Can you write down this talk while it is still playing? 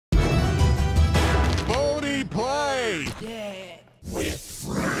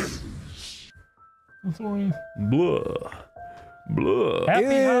Sorry. Blah. Blah. Happy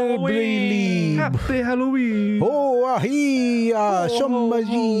Halloween! Happy Halloween! Oh, ahia,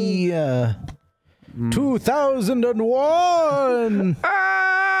 shumagia. 2001!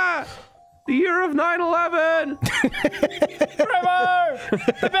 Ah! The year of 9/11! Kramer!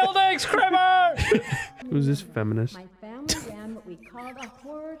 The buildings, Kramer! Who's this feminist? My family ran what we called a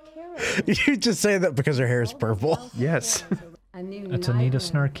horror character. You just say that because her hair is purple. Yes. That's Anita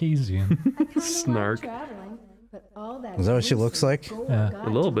Snarkeesian. Snark. Is that what she looks like? Yeah. A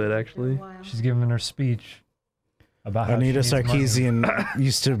little bit, actually. She's giving her speech about how Anita she needs money. Sarkeesian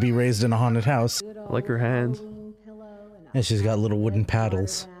used to be raised in a haunted house. I like her hands. And she's got little wooden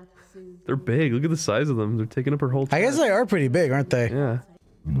paddles. They're big. Look at the size of them. They're taking up her whole I guess they are pretty big, aren't they? Yeah.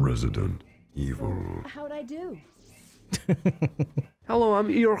 Resident Evil. How'd I do? Hello, I'm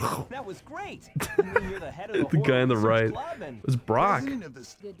Eeyore. That was great. You mean you're the head of The guy on the right. And It's Brock.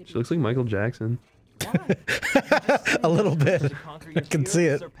 She looks like Michael Jackson. A little bit. I can see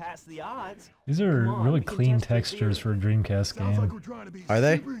it. These are really clean textures for a Dreamcast game. Are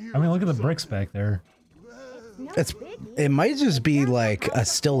they? I mean, look at the bricks back there. It might just be like a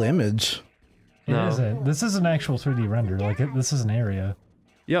still image. It isn't. This is an actual 3D render. Like, this is an area.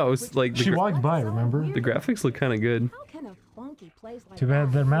 Yeah, it was like She walked by, remember? the graphics look kind of good. Too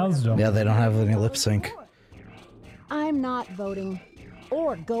bad their mouths don't. Yeah, they don't have any lip sync. I'm not voting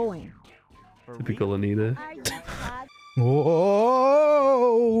or going. Typical Anita. Whoa!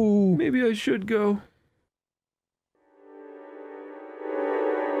 Maybe I should go.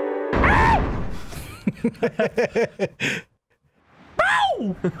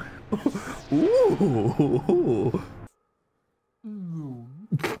 Ow! Ooh!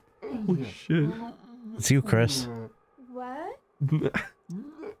 Holy shit. It's you, Chris. What?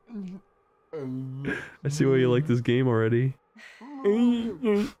 I see why you like this game already.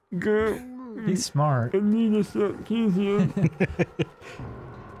 He's smart. It's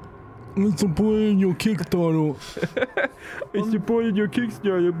supporting your Kickstarter. I supported your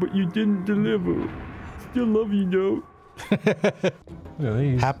Kickstarter, but you didn't deliver. Still love you, though. Look at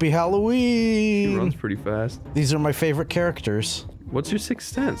these. Happy He Halloween! runs pretty fast. These are my favorite characters. What's your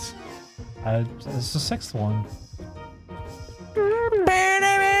sixth sense? It's the sixth one.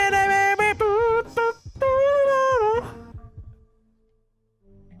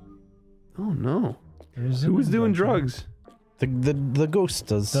 Oh no. There's Who was doing a- drugs? The ghost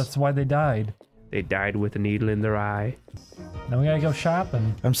does. That's why they died. They died with a needle in their eye. Now we gotta go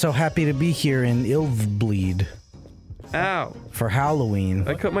shopping. I'm so happy to be here in Illbleed Ow! for Halloween.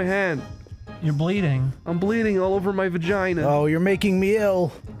 I cut my hand. You're bleeding. I'm bleeding all over my vagina. Oh, you're making me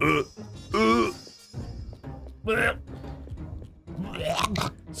ill.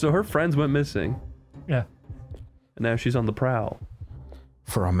 So her friends went missing, Yeah. and now she's on the prowl.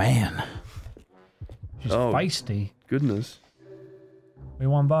 For a man. She's Oh. feisty. Goodness. What do you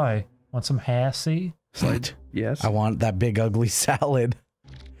want to buy? Want some hassy? Yes. I want that big ugly salad.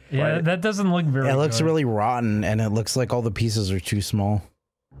 Yeah, Right. that doesn't look very It looks good. really rotten, and it looks like all the pieces are too small.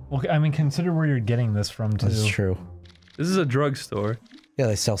 Well, I mean, consider where you're getting this from, too. That's true. This is a drugstore. Yeah,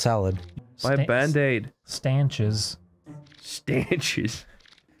 they sell salad. Buy a Band-Aid. Stanches. Stanches.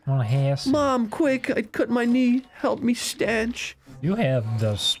 Want a hass? Mom, quick! I cut my knee. Help me stanch. You have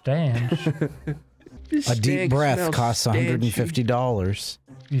the stanch. This A deep stank breath smells costs stanchy. $150.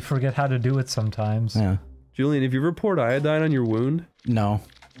 You forget how to do it sometimes. Yeah. Julian, have you ever poured iodine on your wound? No.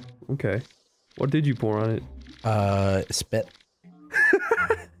 Okay. What did you pour on it? Spit.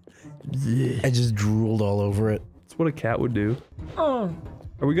 I just drooled all over it. That's what a cat would do. Oh,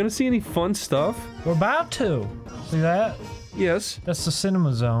 Are we gonna see any fun stuff? we're about to. See that? Yes. That's the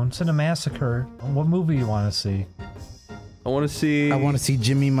Cinema Zone. Cinemassacre. What movie you want to see? I want to see... I want to see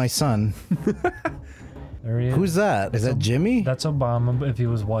Jimmy, my son. There he is. Who's that? Is that Jimmy? That's Obama if he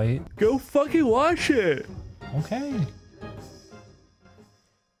was white. Go fucking watch it! Okay.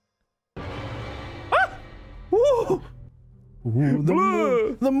 Woo!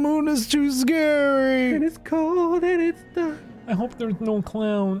 Ooh, the moon is too scary. And it's cold and it's dark. I hope there's no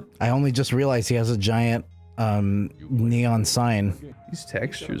clown. I only just realized he has a giant neon sign. These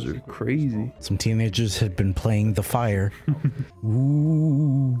textures are crazy. Some teenagers had been playing the fire.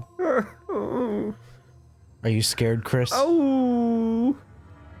 Ooh. Are you scared, Chris? Oh!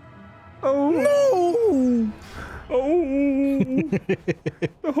 Oh! No! Oh!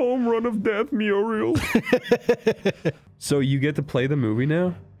 The home run of death, Muriel. So you get to play the movie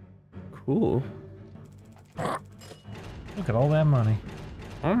now? Cool. Look at all that money.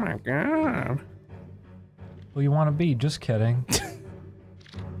 Oh my god. Who you want to be? Just kidding.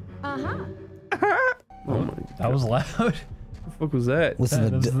 Uh-huh. Oh my That was loud. What was that?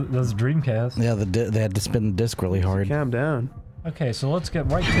 Listen, That's Dreamcast. yeah, they had to spin the disc really hard. Calm down. Okay, so let's get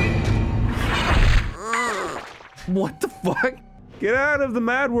right to it. What the fuck? Get out of the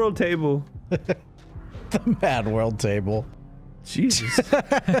Mad World table. The Mad World table. Jesus.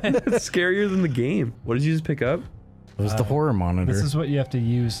 That's scarier than the game. What did you just pick up? It was the horror monitor. This is what you have to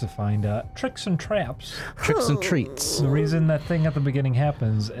use to find tricks and traps. Tricks and treats. The reason that thing at the beginning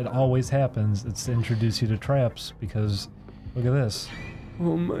happens, it always happens, it's to introduce you to traps, because look at this.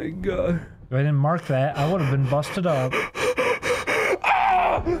 Oh my god. If I didn't mark that, I would have been busted up.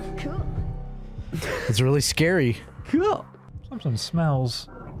 It's really scary. Cool. Something smells.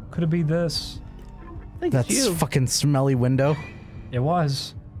 Could it be this? That's fucking smelly window. It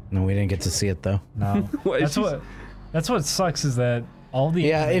was. No, we didn't get to see it though. No. That's what sucks is that all the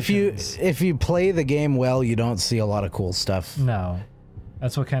Yeah, if animations- you play the game well, you don't see a lot of cool stuff. No.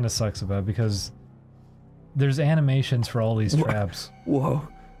 That's what kind of sucks about it, because there's animations for all these traps. Whoa.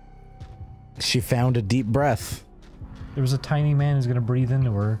 She found a deep breath. There was a tiny man who's gonna breathe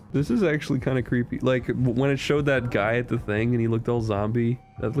into her. This is actually kind of creepy. Like, when it showed that guy at the thing and he looked all zombie,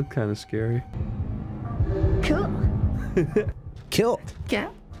 that looked kind of scary. Killed.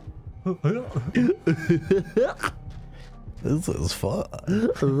 This is fun.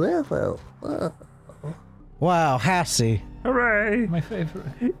 Wow, Hassie. Hooray! My favorite.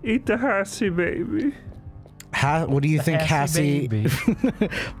 Eat the Hassie, baby. What do you think Hassie Hassie? baby.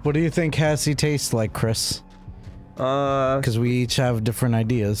 What do you think Hassie tastes like, Chris? Because we each have different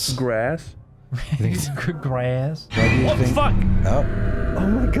ideas. Grass. Grass. What do you think? Fuck! Oh. Oh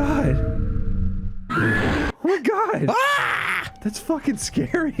my god. Oh my god. Ah! That's fucking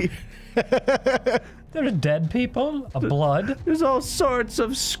scary. There's dead people, blood. There's all sorts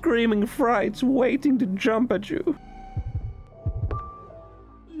of screaming frights waiting to jump at you.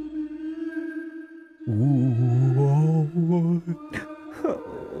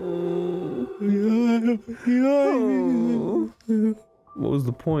 What was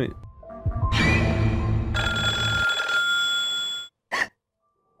the point?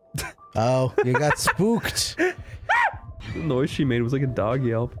 Oh, you got spooked. The noise she made was like a dog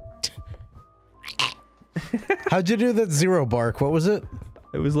yelp. How'd you do that zero bark? What was it?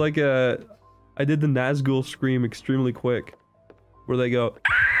 It was like I did the Nazgul scream extremely quick. Where they go,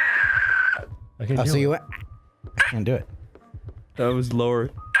 Okay, Oh, do so it. you went. I can do it. that was lower.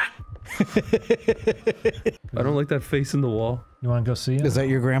 I don't like that face in the wall. You want to go see it? Is that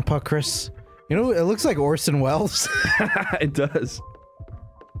your grandpa, Chris? You know, it looks like Orson Welles. It does.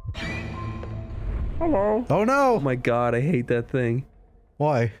 Hello. Oh no! Oh my god, I hate that thing.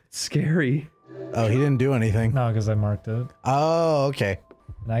 Why? It's scary. Oh, he didn't do anything. No, because I marked it. Oh, okay.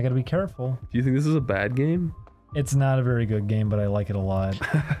 And I gotta be careful. Do you think this is a bad game? It's not a very good game, but I like it a lot.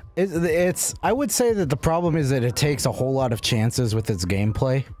 It's. I would say that the problem is that it takes a whole lot of chances with its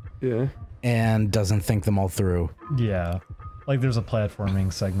gameplay Yeah. and doesn't think them all through. Yeah. Like there's a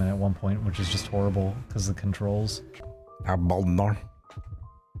platforming segment at one point, which is just horrible because of the controls. Dumbledore.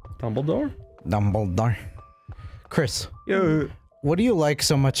 Dumbledore? Dumbledore. Chris, Yeah. what do you like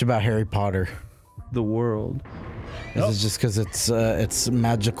so much about Harry Potter? The world. Is it just because it's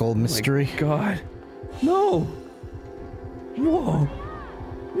magical mystery? My god. No. Whoa.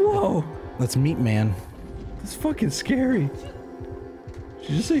 Whoa. That's Meat Man. That's fucking scary. Did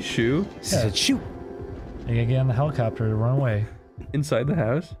you just say shoe? He said, shoot. You gotta get on the helicopter to run away. Inside the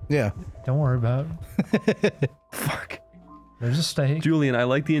house? Yeah. Don't worry about it. Fuck. There's a stake. Julian, I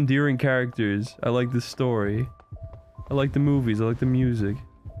like the endearing characters. I like the story. I like the movies. I like the music.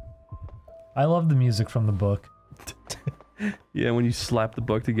 I love the music from the book. Yeah, when you slap the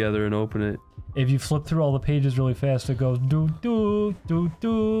book together and open it. If you flip through all the pages really fast, it goes do do do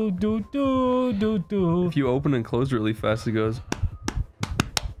do do do do do. If you open and close really fast, it goes.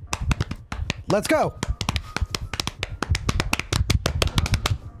 Let's go.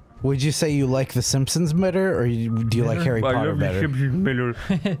 Would you say you like The Simpsons better, or do you like Harry Potter better? Miller.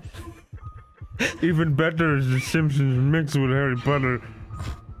 Even better is The Simpsons mixed with Harry Potter.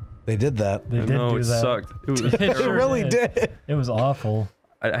 They did that. They did No, do it that. sucked. It was It It sure really did. It was awful.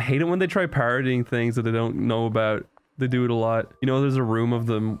 I hate it when they try parodying things that they don't know about. They do it a lot. You know, there's a room of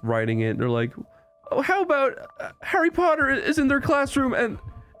them writing it. They're like, "Oh, how about Harry Potter is in their classroom and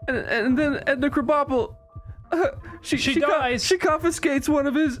then Edna Krabappel, she dies. She confiscates one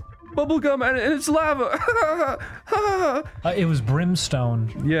of his bubblegum and it's lava." It was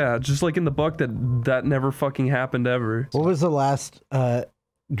brimstone. Yeah, just like in the book that never fucking happened ever. What was the last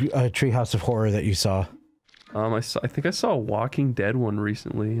Treehouse of Horror that you saw? I think I saw a Walking Dead one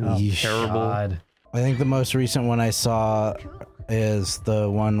recently. It was Yeesh. terrible. God. I think the most recent one I saw is the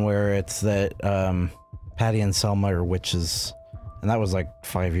one where it's that Patty and Selma are witches. And that was like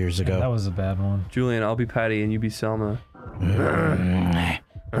 5 years ago. That was a bad one. Julian, I'll be Patty and you be Selma.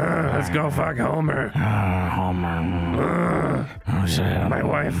 Let's go fuck Homer. Homer. My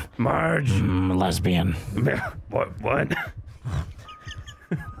wife, Marge. Lesbian. What?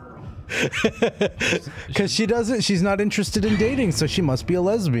 Because she's not interested in dating, so she must be a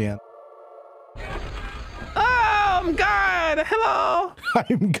lesbian. Oh, God! Hello!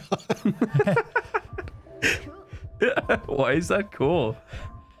 I'm God. Why is that cool?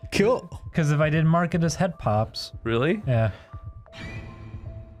 Cool. Because if I didn't mark it as head pops. Really? Yeah.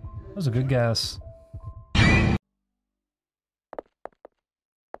 That was a good guess.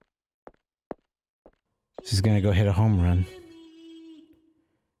 She's gonna go hit a home run.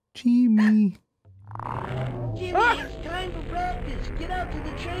 Jimmy. Jimmy, it's time for practice. Get out to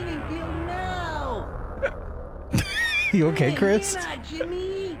the training field now. You okay, Chris? Get out,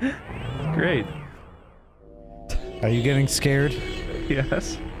 Jimmy. Great. Are you getting scared?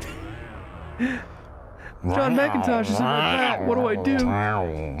 Yes. John McIntosh is in my back. What do I do?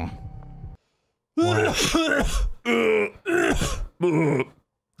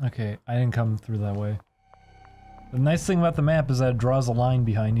 Okay, I didn't come through that way. The nice thing about the map is that it draws a line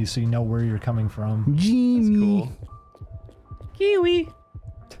behind you so you know where you're coming from. Jimmy. That's cool. Kiwi.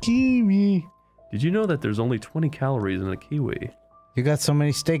 Jimmy. Did you know that there's only 20 calories in a kiwi? You got so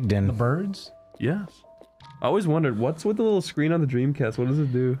many steak The din. birds? Yes. I always wondered, what's with the little screen on the Dreamcast? What does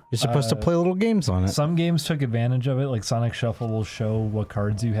it do? You're supposed to play little games on it. Some games took advantage of it, like Sonic Shuffle will show what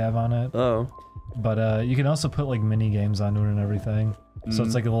cards you have on it. Oh. But you can also put like mini games onto it and everything. So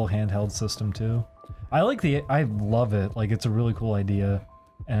it's like a little handheld system too. I love it. Like it's a really cool idea,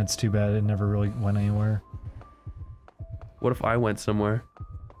 and it's too bad it never really went anywhere. What if I went somewhere?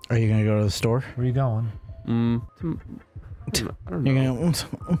 Are you gonna go to the store? Where are you going? I don't know. You're gonna.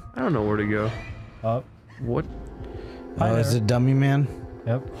 I don't know where to go. Up. What? Hi Oh, is there. it Dummy Man?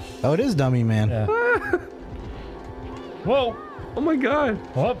 Yep. Oh, it is Dummy Man. Yeah. Whoa! Oh my god.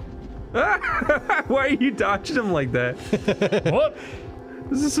 Whoop! Why are you dodging him like that? Whoop!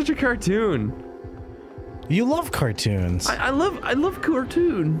 This is such a cartoon. You love cartoons. I love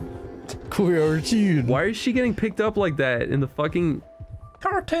cartoon. Cartoon. Why is she getting picked up like that in the fucking...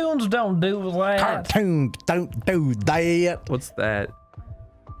 Cartoons don't do that. Cartoons don't do that. What's that?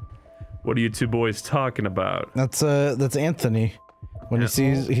 What are you two boys talking about? That's Anthony. When he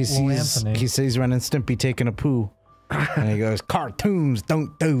sees Anthony. he sees Ren and Stimpy taking a poo, and he goes, "Cartoons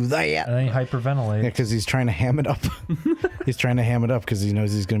don't do that." And then you hyperventilate. Yeah, because he's trying to ham it up. He's trying to ham it up because he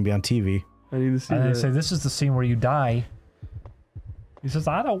knows he's going to be on TV. I need to see And that. they say, this is the scene where you die. He says,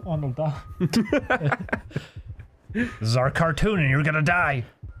 I don't want to die. This is our cartoon and you're gonna die.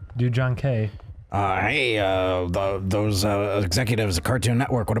 Do John K. Hey, those executives at Cartoon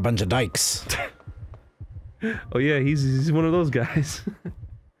Network, what a bunch of dykes. Oh yeah, he's one of those guys.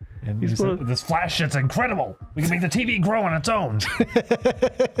 And he said, this flash shit's incredible. We can make the TV grow on its own.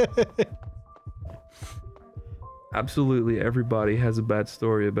 Absolutely everybody has a bad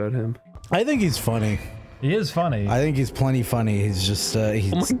story about him. I think he's funny. He is funny. I think he's plenty funny. He's just,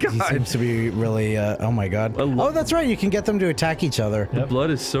 he seems to be really, oh my god. Oh, that's right, you can get them to attack each other. The blood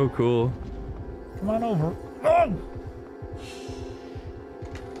is so cool. Come on over. Oh!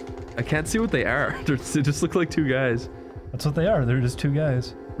 I can't see what they are. They just look like two guys. That's what they are. They're just two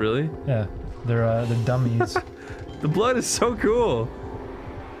guys. Really? Yeah. They're dummies. The blood is so cool.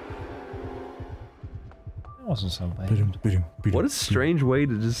 That wasn't so bad. What a strange way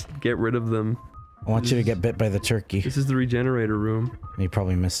to just get rid of them. I want you to get bit by the turkey. This is the regenerator room. You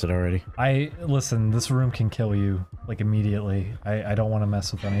probably missed it already. Listen, this room can kill you, like, immediately. I don't want to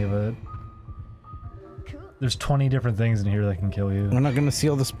mess with any of it. There's 20 different things in here that can kill you. We're not gonna see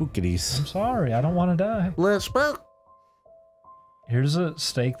all the spookities. I'm sorry, I don't want to die. Let's spook. Here's a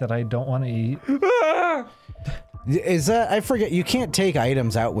steak that I don't want to eat. Is that, I forget, you can't take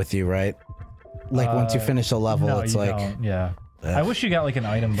items out with you, right? Like once you finish a level, No, it's you like... don't. Yeah. I wish you got like an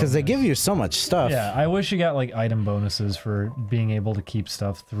item bonus. Because they give you so much stuff. Yeah, I wish you got like item bonuses for being able to keep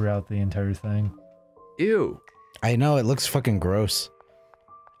stuff throughout the entire thing. Ew. I know, it looks fucking gross.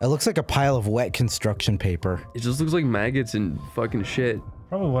 It looks like a pile of wet construction paper. It just looks like maggots and fucking shit.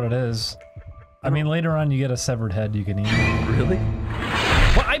 Probably what it is. I mean, later on you get a severed head you can eat. Really?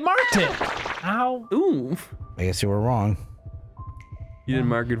 Well, I marked it! Ow. Ooh. I guess you were wrong. You didn't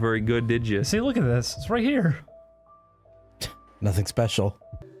mark it very good, did you? See, look at this. It's right here. Nothing special.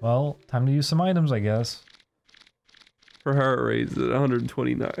 Well, time to use some items, I guess. Her heart rate's at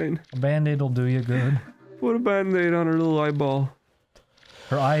 129. A band-aid will do you good. Put a band-aid on her little eyeball.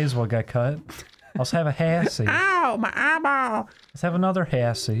 Her eye is what got cut. Let's have a Hassie. Ow, my eyeball! Let's have another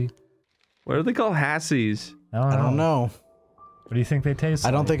Hassie. What are they called? Hassies? I don't know. What do you think they taste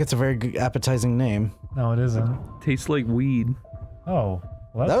like? I don't think it's a very good appetizing name. No, it isn't. Tastes like weed. Oh.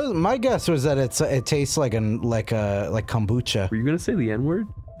 Well, That was my guess. Was that it tastes like kombucha. Were you gonna say the N-word?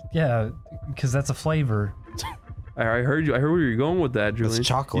 yeah, because that's a flavor. I heard you. I heard where you're going with that, Julian. It's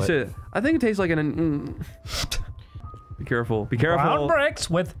chocolate. You said, I think it tastes like an. Be careful. Be careful. Brown bricks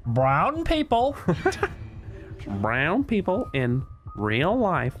with brown people. Brown people in real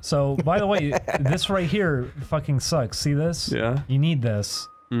life. So, by the way, this right here fucking sucks. See this? Yeah. You need this.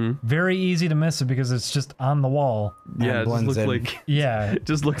 Very easy to miss it because it's just on the wall. Yeah, it just blends looks in. like. Yeah. It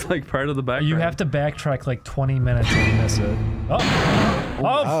just looks like part of the background. You have to backtrack like 20 minutes if you miss it. Oh!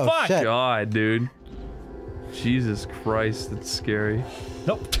 Oh, fuck! shit. God, dude. Jesus Christ, that's scary.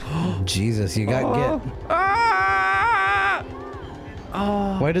 Nope. Jesus, you got get. Ah!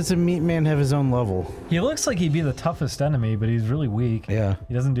 Why does a meat man have his own level? He looks like he'd be the toughest enemy, but he's really weak. Yeah.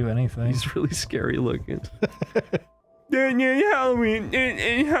 He doesn't do anything. He's really scary looking. Halloween,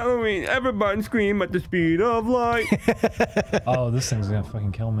 in Halloween, everybody scream at the speed of light. Oh, this thing's gonna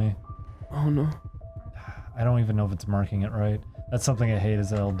fucking kill me. Oh no. I don't even know if it's marking it right. That's something I hate is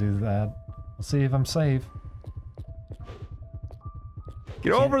that I'll do that. We'll see if I'm safe.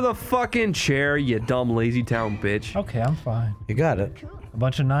 Get over the fucking chair, you dumb lazy town bitch. Okay, I'm fine. You got it. A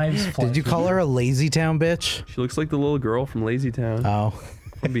bunch of knives. Did you call her a lazy town bitch? She looks like the little girl from Lazy Town. Oh.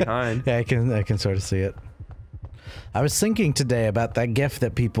 From behind. Yeah, I can sort of see it. I was thinking today about that gif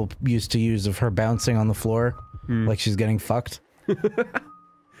that people used to use of her bouncing on the floor like she's getting fucked.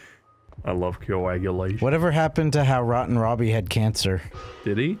 I love coagulation. Whatever happened to how Rotten Robbie had cancer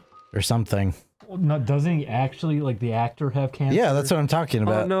Did he? or something? No, doesn't he actually, like, the actor have cancer? Yeah, that's what I'm talking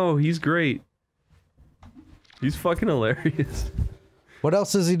about. Oh no, he's great. He's fucking hilarious. What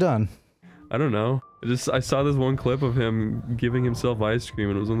else has he done? I don't know. I saw this one clip of him giving himself ice cream,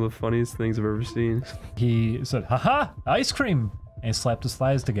 and it was one of the funniest things I've ever seen. He said, haha, ice cream! And he slapped his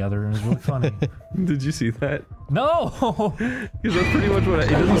thighs together, and it was really funny. Did you see that? No! Because that's pretty much what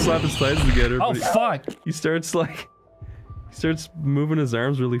he doesn't slap his thighs together. Oh, but fuck! he starts like, he starts moving his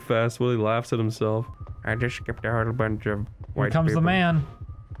arms really fast while he laughs at himself. I just skipped a whole bunch of white Here comes the people. man.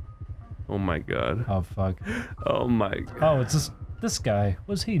 Oh my god. Oh, fuck. Oh my god. Oh, it's this guy.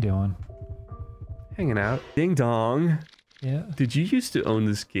 What's he doing? Hanging out. Ding dong. Yeah, Did you used to own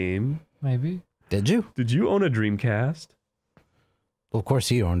this game? maybe. Did you? Did you own a Dreamcast? Well, of course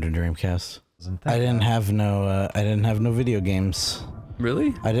you owned a Dreamcast. Doesn't I think didn't that. have no video games.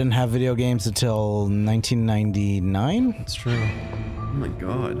 Really? I didn't have video games until 1999. It's true. Oh my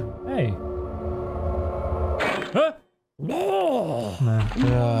god. Hey. Huh?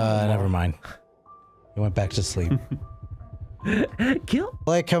 Nah. Never mind. He went back to sleep. Kill.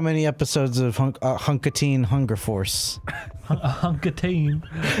 Like how many episodes of Hunkatine Hunger Force? A hunk of teen.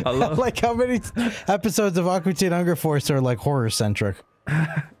 I love Like how many episodes of Hunkatine Hunger Force are like horror centric?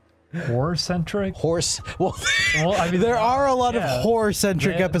 Horror centric? Horse. Well, Well, I mean, there are a lot yeah. of horror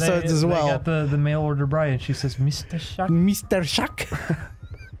centric episodes as well. They got the mail order bride, and she says, Mr. Shuck. Mr. Shuck.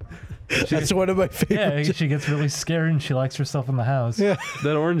 That's one of my favorite. Yeah, she gets really scared and she locks herself in the house. Yeah.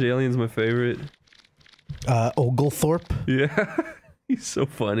 that orange alien's my favorite. Oglethorpe. Yeah. He's so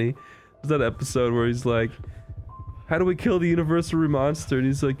funny. There's that episode where he's like, how do we kill the universal monster? And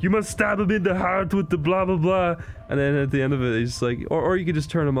he's like, you must stab him in the heart with the blah blah blah. And then at the end of it, he's like, or you could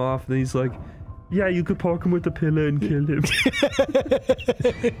just turn him off. And then he's like, yeah, you could poke him with a pillow and kill him.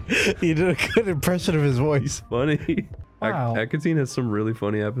 You did a good impression of his voice. Funny. Wow. Akatine has some really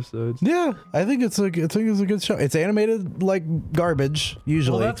funny episodes. Yeah, I think it's a good show. It's animated like garbage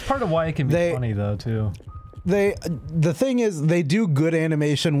usually. Well, that's part of why it can be funny, though, too. The thing is, they do good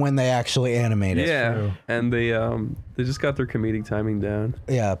animation when they actually animate it. Yeah, true. and they just got their comedic timing down.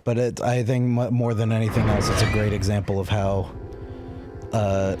 Yeah, but I think more than anything else, it's a great example of how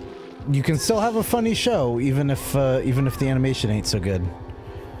you can still have a funny show even if the animation ain't so good.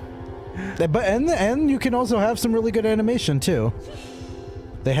 But and you can also have some really good animation too.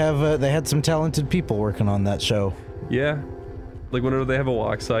 They had some talented people working on that show. Yeah, like whenever they have a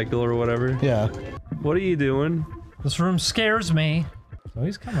walk cycle or whatever. Yeah. What are you doing? This room scares me. Oh,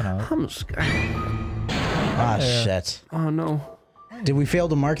 he's coming out. I'm scared. Ah, there. shit. Oh no. Did we fail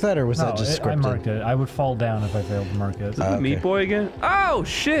to mark that, or was that just I scripted? marked it. I would fall down if I failed to mark it. Is it the okay. Meat Boy again? Oh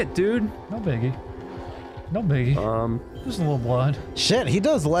shit, dude. No biggie. No biggie. Just a little blood. Shit, he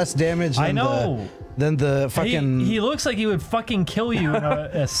does less damage than I know. the fucking... He looks like he would fucking kill you in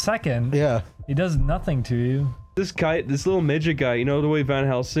a second. Yeah. He does nothing to you. This guy, this little midget guy, you know the way Van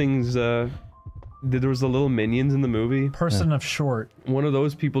Helsing's there was the little minions in the movie. Person of short. One of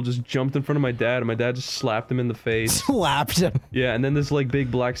those people just jumped in front of my dad, and my dad just slapped him in the face. Slapped him. Yeah, and then this like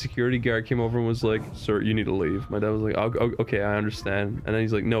big black security guard came over and was like, "Sir, you need to leave." My dad was like, "Okay, I understand." And then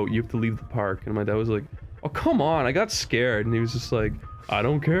he's like, "No, you have to leave the park." And my dad was like, "Oh, come on!" I got scared, and he was just like, "I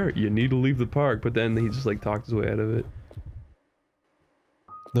don't care. You need to leave the park." But then he just like talked his way out of it.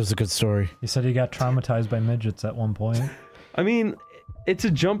 That was a good story. He said he got traumatized by midgets at one point. I mean, it's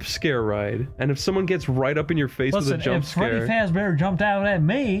a jump scare ride, and if someone gets right up in your face with a jump scare... if Freddy Fazbear jumped out at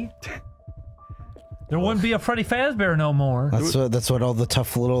me, there wouldn't be a Freddy Fazbear no more. That's what all the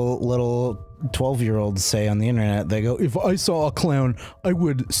tough little 12-year-olds say on the internet. They go, "If I saw a clown, I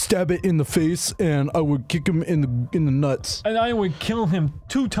would stab it in the face and I would kick him in the nuts." And I would kill him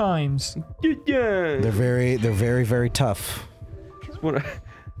 2 times. Yeah. They're very tough.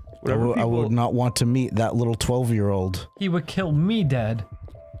 I would not want to meet that little 12-year-old. He would kill me dead.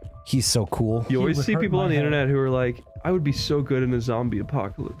 He's so cool. You always see people on the internet who are like, "I would be so good in a zombie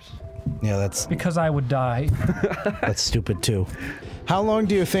apocalypse." Yeah, that's... Because I would die. That's stupid too. How long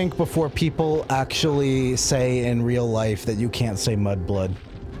do you think before people actually say in real life that you can't say mudblood?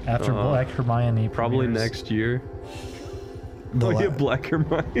 After Black Hermione Probably premieres. next year. Yeah, Black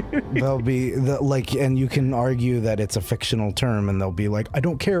Hermione. They'll be like, and you can argue that it's a fictional term, and they'll be like, "I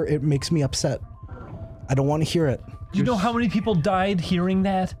don't care. It makes me upset. I don't want to hear it." Do you know how many people died hearing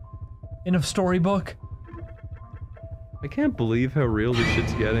that in a storybook? I can't believe how real this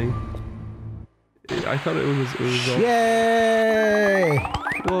shit's getting. I thought it was all... Yay!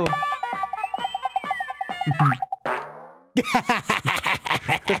 Whoa.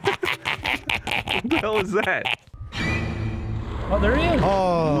 What the hell is that? Oh, there he is!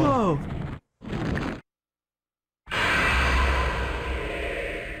 Oh! Whoa.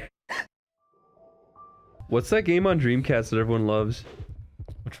 What's that game on Dreamcast that everyone loves?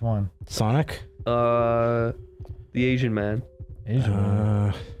 Which one? Sonic? The Asian man. Asian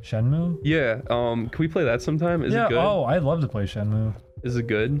one. Shenmue? Yeah, can we play that sometime? Is it good? Oh, I'd love to play Shenmue. Is it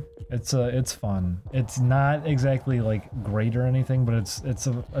good? It's fun. It's not exactly like great or anything, but it's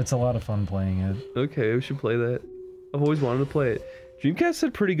a lot of fun playing it. Okay, we should play that. I've always wanted to play it. Dreamcast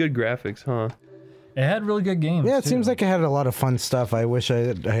had pretty good graphics, huh? It had really good games. Yeah, it too. seems like it had a lot of fun stuff. I wish I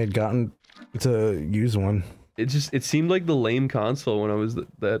had gotten to use one. It seemed like the lame console when I was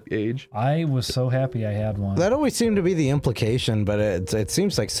that age. I was so happy I had one. That always seemed to be the implication, but it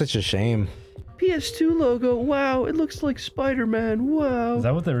seems like such a shame. PS2 logo, wow, it looks like Spider-Man, wow. Is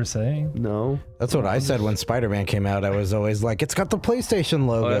that what they were saying? No. That's what I said when Spider-Man came out. I was always like, it's got the PlayStation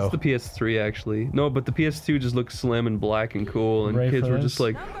logo. Oh, that's the PS3 actually. No, but the PS2 just looked slim and black and cool, and Ready kids for were this? just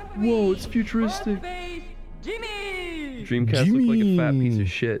like, whoa, it's futuristic. Jimmy! Dreamcast looked like a fat piece of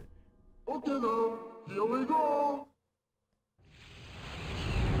shit. Okay now, here we go.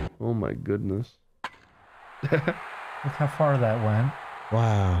 Oh my goodness. Look how far that went.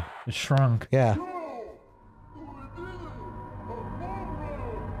 Wow. It shrunk. Yeah.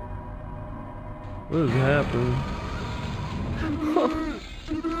 What is happening?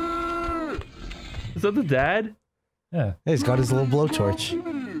 Is that the dad? Yeah. Hey, he's got his little blowtorch.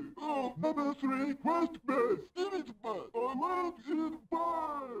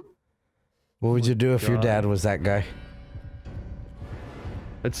 What would you do if your dad was that guy?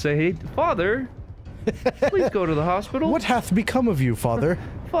 I'd say, hey, father, please go to the hospital. What hath become of you, father?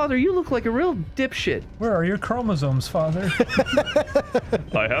 Father, you look like a real dipshit. Where are your chromosomes, father?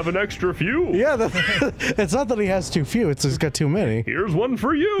 I have an extra few. Yeah, it's not that he has too few, it's he's got too many. Here's one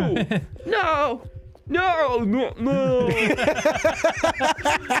for you. No. No, no, no.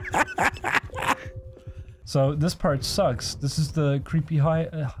 So this part sucks. This is the creepy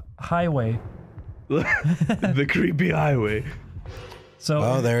highway. The creepy highway. So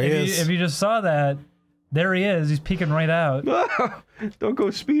Oh, there he is. If you just saw that, there he is. He's peeking right out. Don't go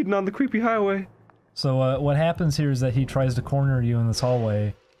speeding on the creepy highway. So what happens here is that he tries to corner you in this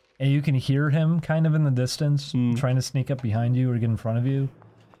hallway, and you can hear him kind of in the distance, trying to sneak up behind you or get in front of you.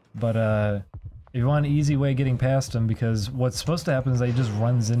 But if you want an easy way of getting past him, because what's supposed to happen is that he just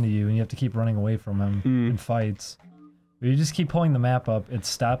runs into you, and you have to keep running away from him in fights. But you just keep pulling the map up, it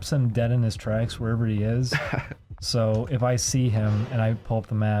stops him dead in his tracks wherever he is. So if I see him and I pull up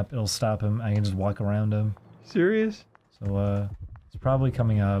the map, it'll stop him. I can just walk around him. Serious? So it's probably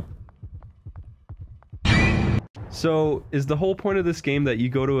coming up. So is the whole point of this game that you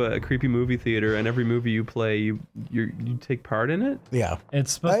go to a creepy movie theater and every movie you play, you take part in it? Yeah.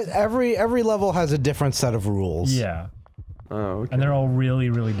 It's supposed to, Every level has a different set of rules. yeah, Oh, okay. and they're all really,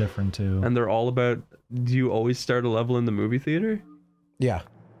 really different too. And they're all about, do you always start a level in the movie theater? Yeah.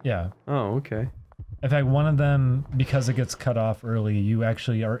 Yeah. Oh, okay. In fact, one of them, because it gets cut off early, you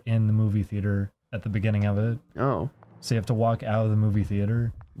actually are in the movie theater at the beginning of it. Oh, So you have to walk out of the movie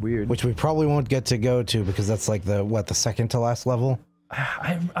theater. weird. Which we probably won't get to go to because that's like the second to last level.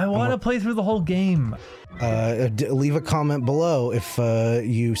 I want to play through the whole game. Leave a comment below if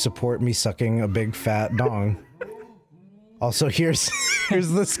you support me sucking a big fat dong. Also, here's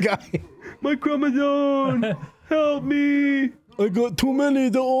this guy. My chromosome! Help me! I got too many.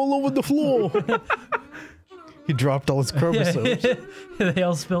 They're all over the floor. He dropped all his chromosomes. They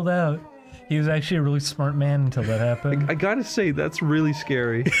all spilled out. He was actually a really smart man until that happened. I gotta say, that's really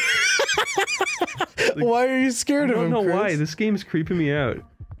scary. Why are you scared I of him, don't know Chris? why. This game's creeping me out.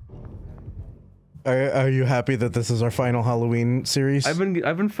 Are you happy that this is our final Halloween series? I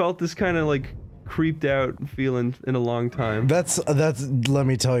haven't felt this kind of like creeped out feeling in a long time. That's let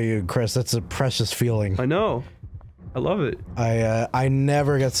me tell you, Chris, that's a precious feeling. I know. I love it. I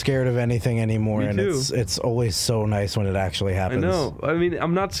never get scared of anything anymore, Me and too. it's always so nice when it actually I happens. know. I mean,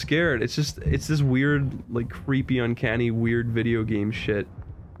 I'm not scared. It's just it's this weird, like creepy, uncanny, weird video game shit.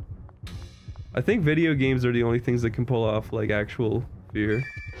 I think video games are the only things that can pull off like actual fear.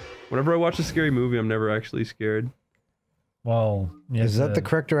 Whenever I watch a scary movie, I'm never actually scared. Well, Is that the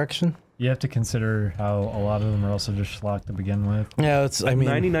correct direction? You have to consider how a lot of them are also just schlock to begin with. Yeah, I mean,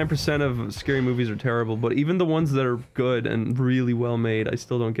 99% of scary movies are terrible, but even the ones that are good and really well made, I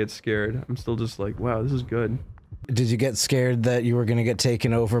still don't get scared. I'm still just like, wow, this is good. did you get scared that you were gonna get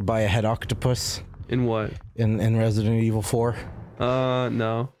taken over by a head octopus In what? in Resident Evil 4?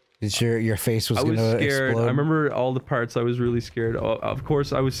 No. Did your face was I was gonna scared. explode? I remember all the parts I was really scared. Of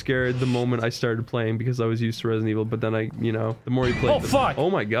course, I was scared the moment I started playing because I was used to Resident Evil, but then you know, the more you play... Oh, fuck!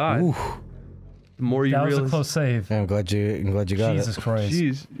 Oh my god. Ooh. The more you That was realize... a close save. I'm glad you got Jesus it. Christ.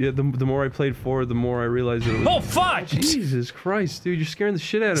 Jeez. Yeah, the more I played 4, the more I realized it was... Oh, fuck! Jesus Christ, dude, you're scaring the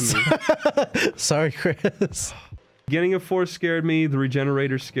shit out of me. Sorry, Chris. Getting a 4 scared me, the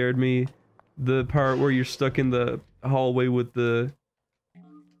regenerator scared me, the part where you're stuck in the hallway with the...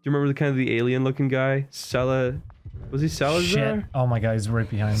 Do you remember the kind of the alien looking guy? Was he Salazar? Shit. Oh my god, he's right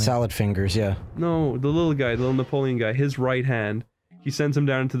behind me. Salad fingers, yeah. No, the little guy, the little Napoleon guy, his right hand. He sends him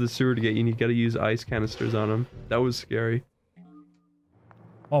down into the sewer to get you and you gotta use ice canisters on him. That was scary.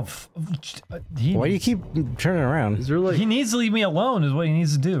 Oh, Why do you keep turning around? Is there like... He needs to leave me alone is what he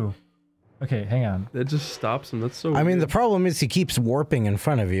needs to do. Okay, hang on. That just stops him, that's so I mean, weird. the problem is he keeps warping in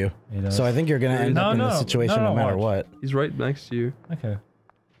front of you. He does. So I think you're gonna end up in this situation no matter what. He's right next to you. Okay.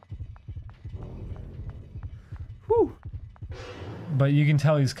 Whew. But you can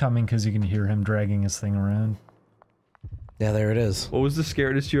tell he's coming because you can hear him dragging his thing around. Yeah, there it is. What was the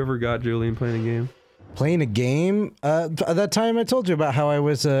scariest you ever got, Julian, playing a game? Playing a game? That time I told you about how I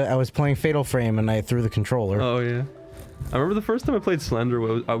was playing Fatal Frame and I threw the controller. Oh, yeah. I remember the first time I played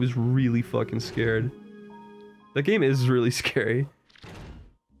Slender, I was really fucking scared. That game is really scary.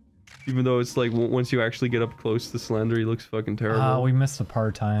 Even though it's like, once you actually get up close to Slender, he looks fucking terrible. Ah, we missed the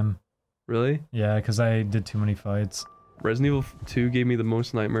part time. Really? Yeah, because I did too many fights. Resident Evil 2 gave me the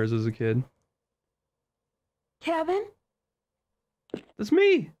most nightmares as a kid. Kevin? That's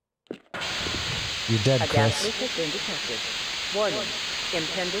me! You're dead, A gas Chris. leak has been detected. Warning.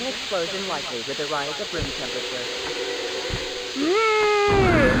 Impending explosion likely with a rise of room temperature.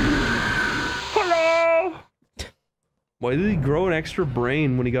 Hello! Why did he grow an extra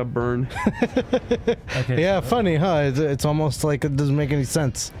brain when he got burned? Okay, Yeah, funny, huh? It's almost like it doesn't make any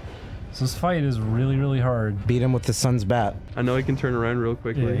sense. so this fight is really, really hard. Beat him with the sun's bat. I know he can turn around real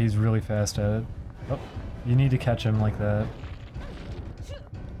quickly. Yeah, he's really fast at it. Oh, you need to catch him like that.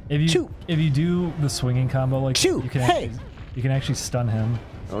 If you do the swinging combo like Shoot! you can Hey! you can actually stun him.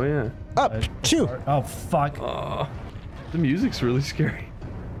 Oh yeah. Up! Chew! Oh fuck! The music's really scary.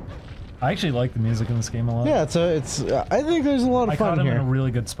 I actually like the music in this game a lot. Yeah, it's. I think there's a lot of I fun caught him here. in a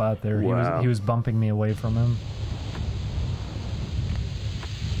really good spot there. Wow. He was bumping me away from him.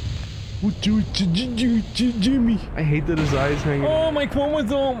 Jimmy. I hate that his eyes hanging. Oh my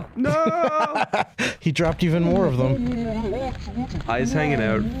chromosome! No! He dropped even more of them. Eyes hanging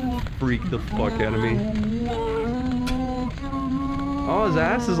out. Freak the fuck out of me. Oh, his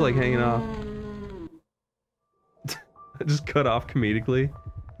ass is like hanging off. I just cut off comedically.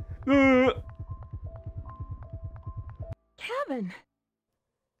 Kevin!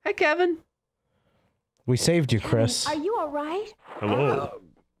 Hey, Kevin. We saved you, Chris. Are you alright? Hello.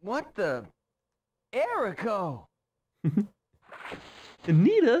 What the? Erico!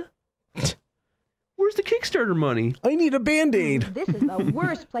 Anita? Where's the Kickstarter money? I need a band-aid. This is the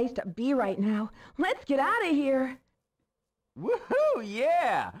worst place to be right now. Let's get out of here. Woohoo!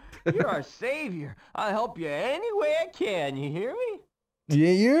 Yeah! You're our savior. I'll help you any way I can. You hear me?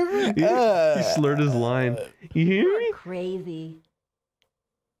 Yeah, He slurred his line. You hear me? Crazy.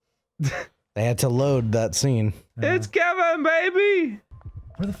 They had to load that scene. It's Kevin, baby!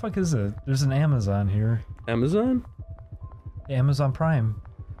 Where the fuck is it? There's an Amazon here. Amazon? Amazon Prime.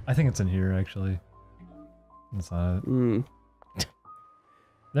 I think it's in here, actually. That's not it.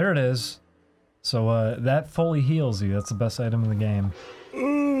 There it is. So, that fully heals you. That's the best item in the game.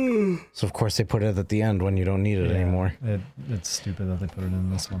 So of course they put it at the end when you don't need it anymore. It's stupid that they put it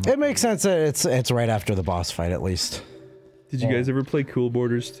in this one. It makes sense that it's right after the boss fight, at least. Did you guys ever play Cool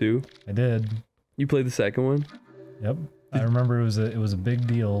Borders 2? I did. You played the second one? Yep. I remember it was a big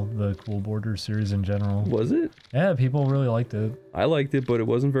deal, the Cool Border series in general. Was it? Yeah, people really liked it. I liked it, but it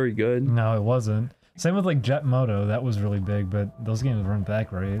wasn't very good. No, it wasn't. Same with like Jet Moto, that was really big, but those games weren't that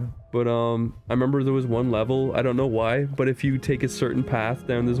great. But I remember there was one level, I don't know why, but if you take a certain path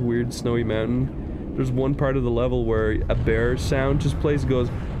down this weird snowy mountain, there's one part of the level where a bear sound just plays, goes,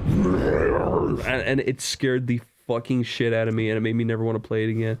 and it scared the fucking shit out of me, and it made me never want to play it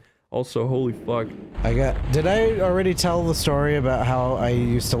again. Also, holy fuck. Did I already tell the story about how I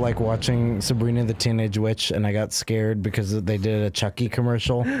used to like watching Sabrina the Teenage Witch and I got scared because they did a Chucky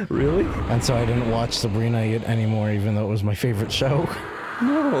commercial? Really? And so I didn't watch Sabrina anymore, even though it was my favorite show.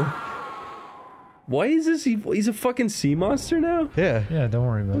 No. Why is this? He's a fucking sea monster now? Yeah. Yeah, don't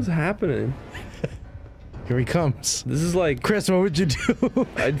worry about What's it. happening? Here he comes. This is like... Chris, what would you do?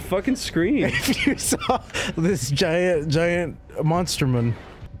 I'd fucking scream. If you saw this giant monsterman.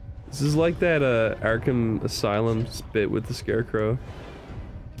 This is like that Arkham Asylum bit with the Scarecrow.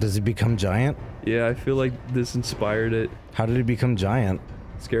 Does he become giant? Yeah, I feel like this inspired it. How did he become giant?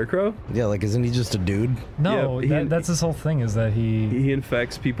 Scarecrow? Yeah, like, isn't he just a dude? No, Yeah, that's his whole thing, is that he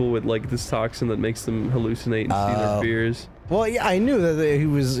infects people with like this toxin that makes them hallucinate and see their fears. Well, yeah, I knew that he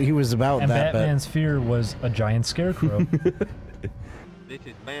was about and that. Batman's fear was a giant scarecrow. This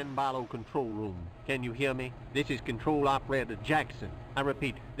is Van Barlow Control Room. Can you hear me? This is Control Operator Jackson. I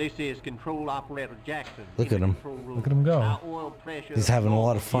repeat, this is Control Operator Jackson. Look at him. Look at him go. Our oil pressure He's having a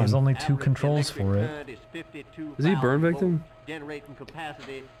lot of fun. There's only 2 controls for it. Is he a burn victim? Generating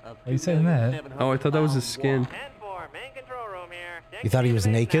capacity of Are you saying that? Oh, I thought that was his skin. You thought he was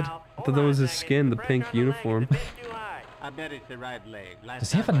naked? I thought that was his skin, the pink uniform. I bet it's the right leg.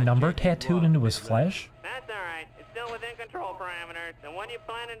 Does he have a number tattooed into his flesh? That's alright. It's still within control parameters. And what are you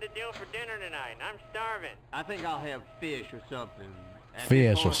planning to do for dinner tonight? I'm starving. I think I'll have fish or something. And Fish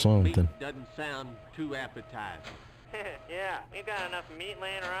this or horse something. meat doesn't sound too appetizing. Yeah, we've got enough meat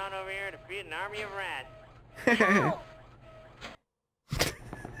laying around over here to feed an army of rats.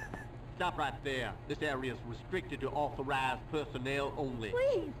 Stop right there. This area is restricted to authorized personnel only.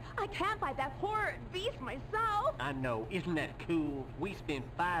 Please, I can't fight that horrid beast myself. I know. Isn't that cool? We spent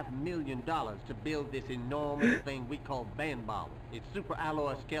 $5 million to build this enormous thing we call Van Barlow. It's super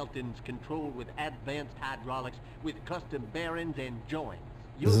alloy skeletons controlled with advanced hydraulics with custom bearings and joints.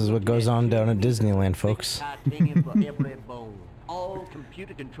 This is what goes on down at Disneyland, folks. Titanium for every bone. All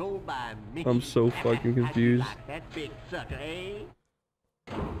computer controlled by me. I'm so fucking confused. Like that big sucker, eh?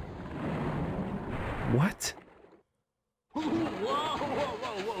 What? Whoa, whoa,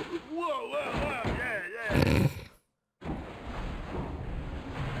 whoa, whoa, whoa, yeah.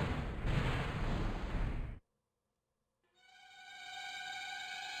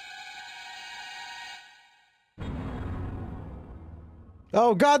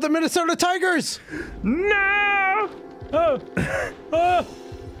 Oh God, the Minnesota Tigers! No!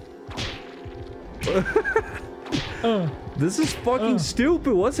 This is fucking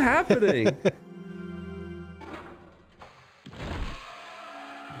stupid. What's happening?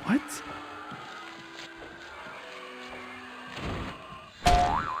 What?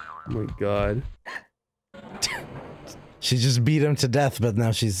 Oh my god. She just beat him to death, but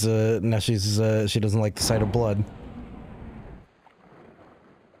now she doesn't like the sight of blood.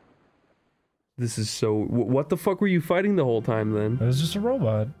 This is so... What the fuck were you fighting the whole time then? It was just a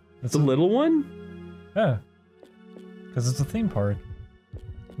robot. It's The little one? Yeah. Because it's a theme park.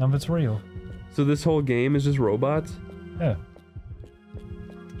 None of it's real. So this whole game is just robots? Yeah.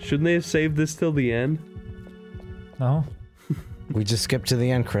 Shouldn't they have saved this till the end? No. We just skipped to the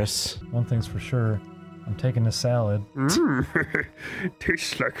end, Chris. One thing's for sure. I'm taking a salad.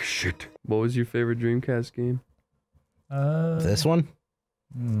 Tastes like shit. What was your favorite Dreamcast game? This one?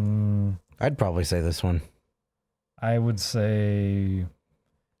 Mm, I'd probably say this one. I would say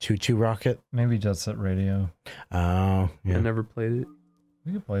Choo Choo Rocket? maybe Jet Set Radio. Oh, yeah. I never played it.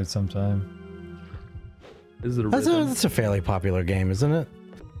 We could play it sometime. Is it a rhythm? That's a fairly popular game, isn't it?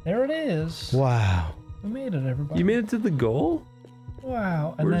 There it is. Wow. We made it, everybody. You made it to the goal?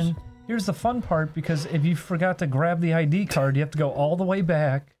 Wow. And Where's- then here's the fun part, because if you forgot to grab the ID card, you have to go all the way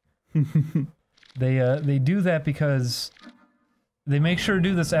back. They do that because They make sure to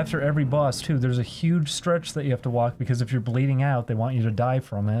do this after every boss, too. There's a huge stretch that you have to walk, because if you're bleeding out, they want you to die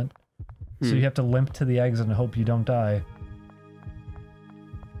from it. So you have to limp to the exit and hope you don't die.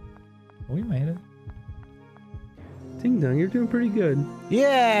 We made it. Ding dong, you're doing pretty good.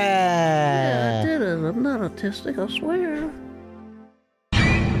 Yeah! I did it. I'm not autistic, I swear.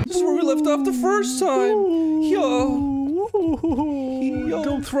 This is where we left off the first time. Yo.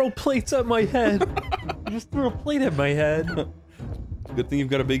 Don't throw plates at my head. You just threw a plate at my head. Good thing you've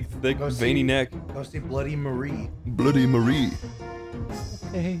got a big, thick, veiny neck. Go see Bloody Marie. Bloody Marie.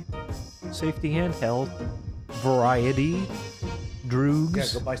 Okay. Safety handheld. Variety. Droogs.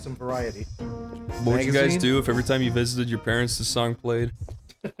 Yeah, go buy some variety. What would you guys do if every time you visited your parents this song played?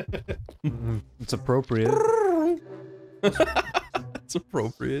 It's appropriate. It's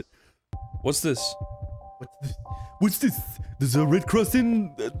appropriate. What's this? What's this? There's a Red Cross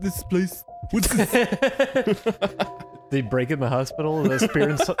in this place. What's this? They break in the hospital.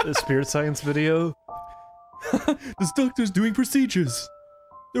 The spirit science video. This doctor's doing procedures.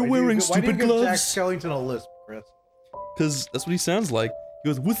 They're wearing stupid gloves. Why do you give Jack Skellington a lisp, Chris? Because that's what he sounds like. He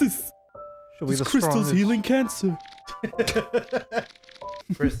goes, what's this? This crystal's strongest. healing cancer.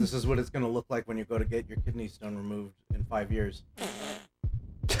 Chris, this is what it's gonna look like when you go to get your kidney stone removed in 5 years.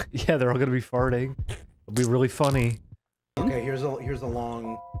 Yeah, they're all gonna be farting. It'll be really funny. Okay, here's a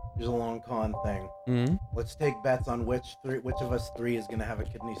long con thing. Mm-hmm. Let's take bets on which of us three is gonna have a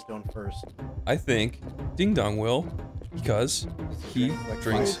kidney stone first. I think Ding Dong will, because he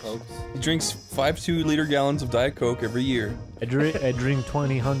drinks 5 2-liter gallons of Diet Coke every year. I drink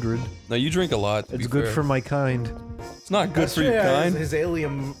 2000. Now you drink a lot. It's good for my kind. It's not good for your kind. His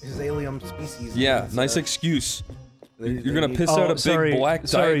alien species. Yeah, nice excuse. You're gonna piss out a big black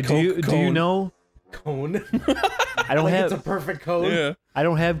Diet Coke do you know? Cone. I don't have. It's a perfect cone. Yeah. I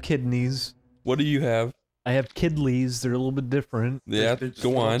don't have kidneys. What do you have? I have kidleys. They're a little bit different. Yeah,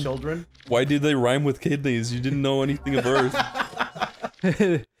 go on. Children. Why did they rhyme with kidneys? You didn't know anything of Earth.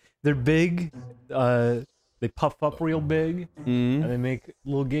 They're big. They puff up real big, Mm-hmm. and they make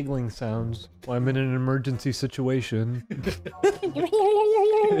little giggling sounds when I'm in an emergency situation.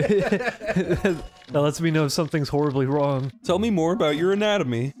 That lets me know if something's horribly wrong. Tell me more about your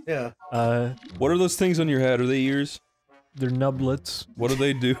anatomy. Yeah. What are those things on your head? Are they ears? They're nublets. What do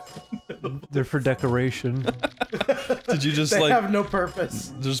they do? They're for decoration. Did you just They like have no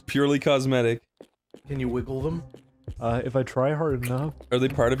purpose. just purely cosmetic? Can you wiggle them? If I try hard enough. Are they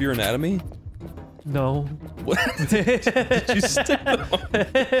part of your anatomy? No. What? Did you stick them on?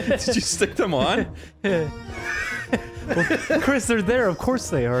 Did you stick them on? Well, Chris, they're there. Of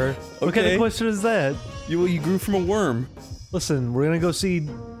course they are. What kind of question is that? You grew from a worm. Listen, we're gonna go see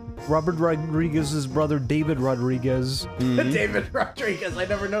Robert Rodriguez's brother, David Rodriguez. Mm-hmm. David Rodriguez. I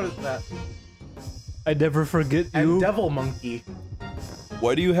never noticed that. I never forget you. And Devil Monkey.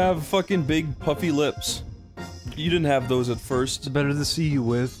 Why do you have fucking big puffy lips? You didn't have those at first. It's better to see you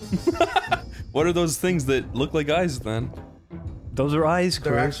with. What are those things that look like eyes then? Those are eyes,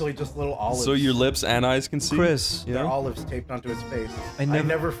 Chris. They're actually just little olives. So your lips and eyes can see? Chris. They're olives taped onto his face. I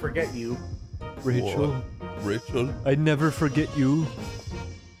never forget you. Rachel. What? Rachel? I never forget you.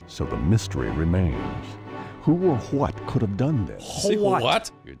 So the mystery remains. Who or what could have done this? Say what?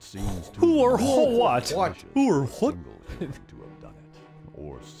 It seems to Who or what? Who or what? to have done it,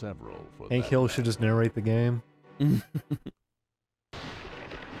 or several for Hank that Hill should just narrate the game.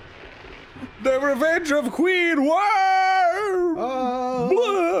 The Revenge of Queen War!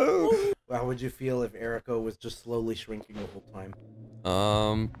 How would you feel if Erico was just slowly shrinking the whole time?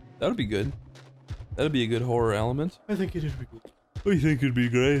 That would be good. That'd be a good horror element. I think it'd be good. I think it'd be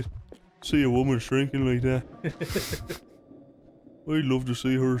great. See a woman shrinking like that. I'd love to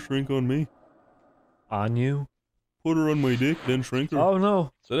see her shrink on me. On you? Put her on my dick, then shrink her. Oh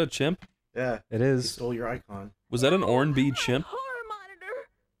no. Is that a chimp? Yeah. It He is. stole your icon. Was that an Ornby chimp? Horror monitor!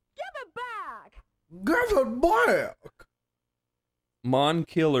 Give it back! Give it back! Mon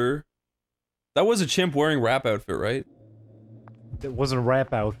Killer. That was a chimp wearing rap outfit, right? It wasn't a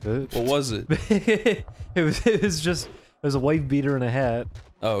rap outfit. What was it? it was a white beater and a hat.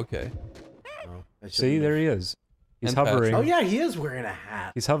 Oh, okay. Oh, See, there he is. He's And hovering. Oh yeah, he is wearing a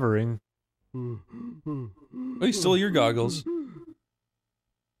hat. He's hovering. Oh, you stole your goggles.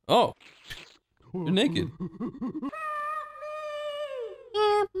 Oh. You're naked.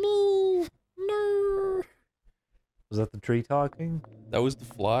 Help me! No! Was that the tree talking? That was the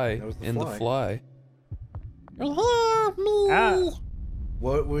fly. That was the in fly. the fly. Help me! Ah.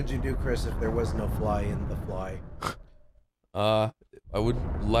 What would you do, Chris, if there was no fly in the fly? I would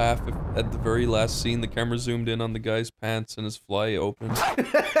laugh if at the very last scene the camera zoomed in on the guy's pants and his fly opened.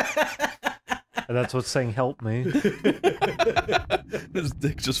 I And that's what's saying help me. His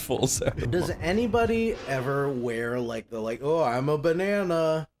dick just falls out. Does anybody ever wear like oh, I'm a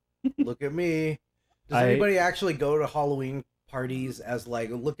banana, look at me? Does anybody actually go to Halloween parties as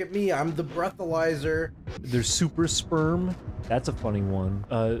like, look at me, I'm the breathalyzer? There's super sperm. That's a funny one.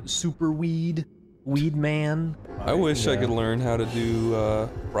 Super weed man. I wish I could learn how to do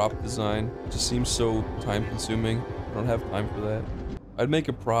prop design. It just seems so time consuming. I don't have time for that. I'd make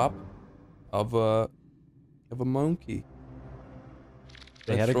a prop of a monkey.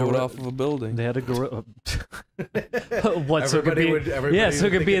 They had throw it off of a building. They had a gorilla. What? So it could be, yeah, so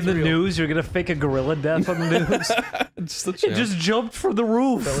it could be in the news. You're gonna fake a gorilla death on the news. It just jumped from the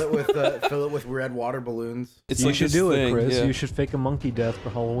roof. Fill it with red water balloons. It's you like should this do thing, it, Chris. yeah. You should fake a monkey death for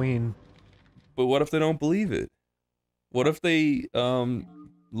Halloween. But what if they don't believe it? What if they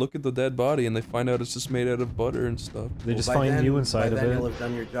look at the dead body and they find out it's just made out of butter and stuff? They just find you inside of it. You'll have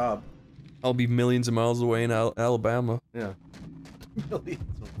done your job. I'll be millions of miles away in Alabama. Yeah.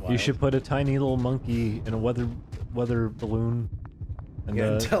 You should put a tiny little monkey in a weather balloon,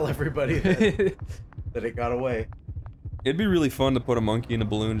 and tell everybody that, that it got away. It'd be really fun to put a monkey in a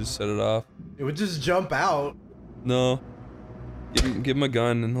balloon, just set it off. It would just jump out. No. Give him a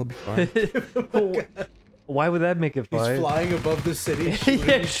gun and he'll be fine. Why would that make it fun? He's flying above the city,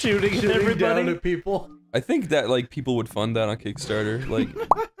 shooting at everybody. down at people. I think that like people would fund that on Kickstarter. Like,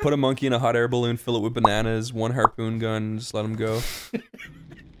 put a monkey in a hot air balloon, fill it with bananas, one harpoon gun, and just let him go.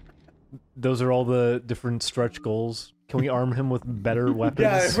 Those are all the different stretch goals. Can we arm him with better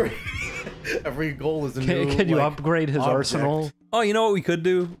weapons? Yeah, every goal is a new. Can you like, upgrade his object. arsenal? Oh, you know what we could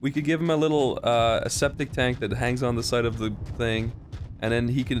do? We could give him a little a septic tank that hangs on the side of the thing, and then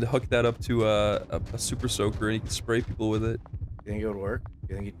he could hook that up to a super soaker, and he could spray people with it. You think it would work?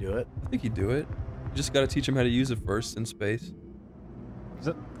 You think he'd do it? I think he'd do it. You just gotta teach him how to use it first in space. Is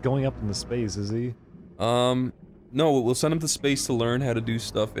that going up into space, is he? No, we'll send him to space to learn how to do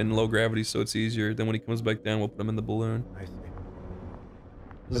stuff in low gravity so it's easier. Then when he comes back down, we'll put him in the balloon. I see.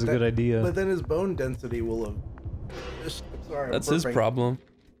 This is a good idea. But then his bone density will have... Sorry, That's his problem.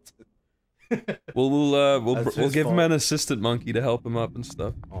 We'll give him an assistant monkey to help him up and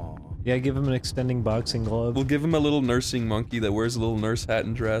stuff. Aww. Yeah, give him an extending boxing glove. We'll give him a little nursing monkey that wears a little nurse hat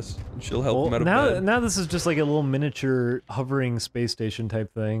and dress, and she'll help him out of bed. Now this is just like a little miniature hovering space station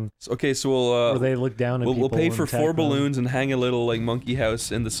type thing. Okay, so we'll where they look down at people. We'll pay for and 4 attack them. balloons and hang a little like monkey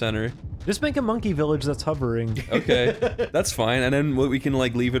house in the center. Just make a monkey village that's hovering. Okay, that's fine. And then we can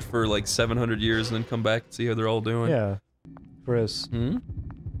like leave it for like 700 years and then come back and see how they're all doing. Yeah, Chris.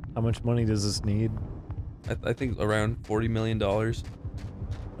 How much money does this need? I think around $40 million.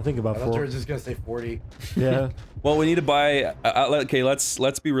 I think about I thought you were just gonna say 40. Yeah. Well, we need to buy. Okay,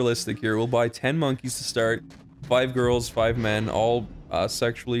 let's be realistic here. We'll buy 10 monkeys to start. 5 girls, 5 men, all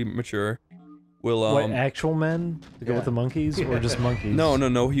sexually mature. We'll what, actual men to go with the monkeys, or just monkeys?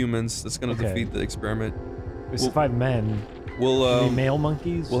 No humans. That's gonna defeat the experiment. It's 5 men. We'll male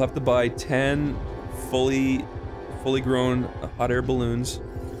monkeys. We'll have to buy 10 fully grown hot air balloons.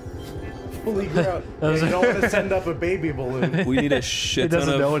 Fully grown. Yeah, you don't want to send up a baby balloon. We need a shit ton of... It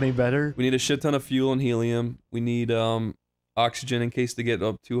doesn't know any better. We need a shit ton of fuel and helium. We need oxygen in case they get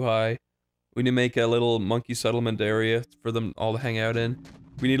up too high. We need to make a little monkey settlement area for them all to hang out in.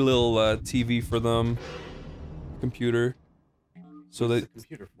 We need a little TV for them. Computer. So What's the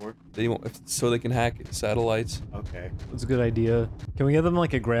computer for? So they can hack satellites. Okay. That's a good idea. Can we give them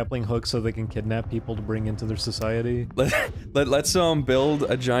like a grappling hook so they can kidnap people to bring into their society? Let's build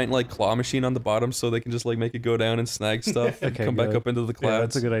a giant like claw machine on the bottom so they can just like make it go down and snag stuff and come back up into the clouds. Yeah,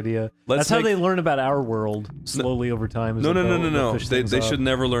 that's a good idea. That's how they learn about our world slowly over time. No. They should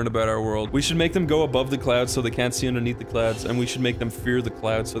never learn about our world. We should make them go above the clouds so they can't see underneath the clouds, and we should make them fear the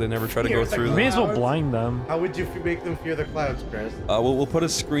clouds so they never try to go through them. May as well blind them. How would you make them fear the clouds, Chris? We'll put a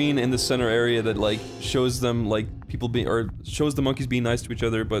screen in the center area that like shows them like shows the monkeys being nice to each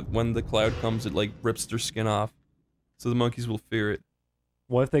other, but when the cloud comes, it like rips their skin off, so the monkeys will fear it.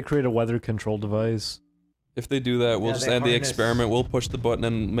 What if they create a weather control device? If they do that, we'll just end the experiment. We'll push the button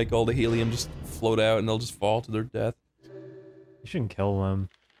and make all the helium just float out, and they'll just fall to their death. You shouldn't kill them.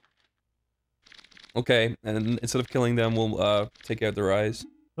 Okay, and instead of killing them, we'll take out their eyes.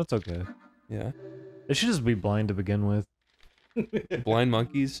 That's okay. Yeah. They should just be blind to begin with. Blind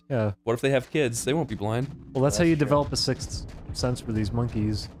monkeys? Yeah. What if they have kids? They won't be blind. Well, that's how you develop a sixth sense for these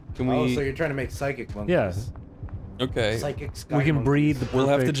monkeys. Can we... Oh, so you're trying to make psychic monkeys. Yeah. Okay. Psychic sky we can monkeys. breed the perfect... We'll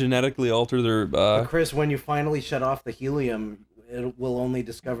have to genetically alter their... But Chris, when you finally shut off the helium, it will only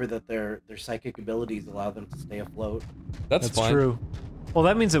discover that their psychic abilities allow them to stay afloat. That's fine. True. Well,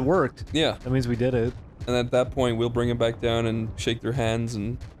 that means it worked. Yeah. That means we did it. And at that point, we'll bring them back down and shake their hands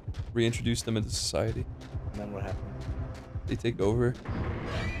and reintroduce them into society. And then what happened? They take over.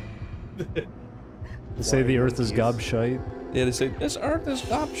 They say the Earth is gobshite. Yeah, they say this Earth is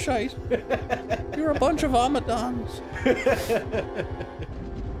gobshite. You're a bunch of Amadons.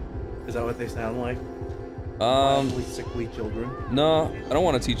 Is that what they sound like? Sickly children. No, I don't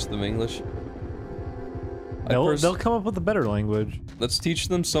want to teach them English. They'll come up with a better language. Let's teach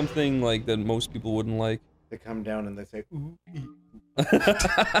them something like that most people wouldn't like. They come down and they say, ooh,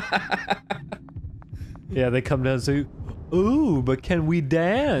 Yeah, they come down and say, ooh, but can we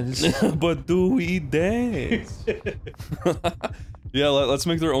dance? But do we dance? Yeah, let's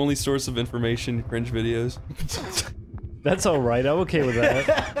make their only source of information cringe videos. That's alright, I'm okay with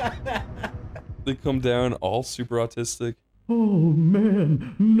that. They come down all super autistic. Oh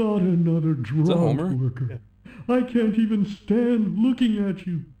man, not another Is that Homer? drug worker. I can't even stand looking at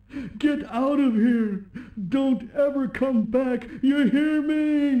you. Get out of here! Don't ever come back, you hear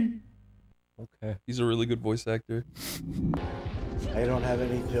me? Okay. He's a really good voice actor. I don't have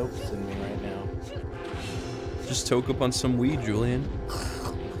any jokes in me right now. Just toke up on some weed, Julian.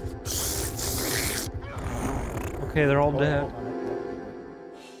 Okay, they're all dead.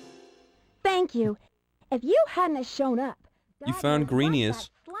 Thank you. If you hadn't have shown up, You found Greenius.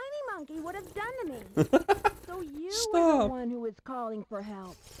 slimy monkey would have done to me. So you were the Stop. one who was calling for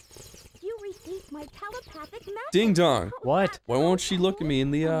help. You received my telepathic message. Ding dong. What? Why won't she look at me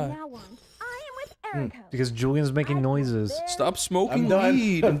in the From eye? now on, I am with Erico. Because Julian's making noises. Stop smoking I'm done.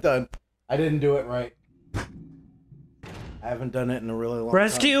 weed. I'm done. I didn't do it right. I haven't done it in a really long time.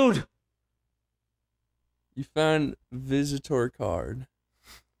 Rescued! You found visitor card.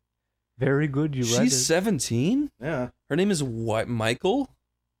 Very good, you read it. She's 17? Yeah. Her name is what? Michael?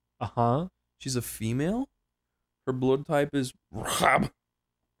 Uh-huh. She's a female? Her blood type is Rab.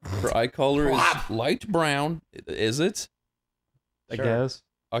 Her eye color is light brown. Is it? I guess.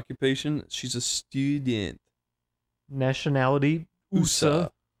 Occupation? She's a student. Nationality? USA.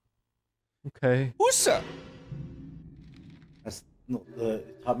 Okay. USA! That's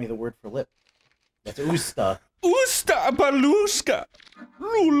taught me the word for lip. That's Usta. Usta Baluska!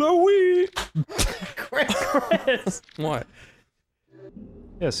 Lulawi! Chris! What?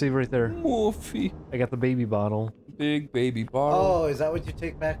 Yeah, see right there. Morphe. I got the baby bottle. Big baby bottle. Oh, is that what you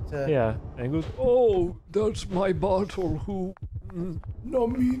take back to? Yeah. And it goes, oh, that's my bottle. Who?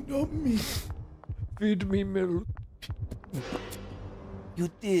 Nummy. Feed me milk. You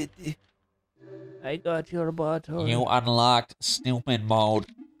did. I got your bottle. You unlocked snooping mode.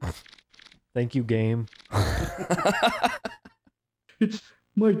 Thank you, game. It's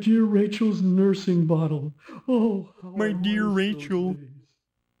my dear Rachel's nursing bottle. Oh, how My I dear miss those Rachel. days.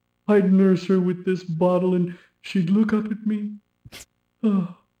 I'd nurse her with this bottle and she'd look up at me.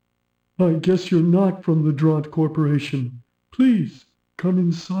 Ah, I guess you're not from the Draught Corporation. Please, come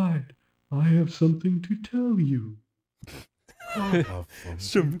inside. I have something to tell you.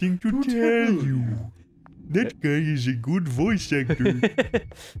 Something to tell you. That guy is a good voice actor.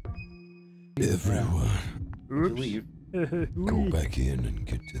 Everyone, Leave. go back in and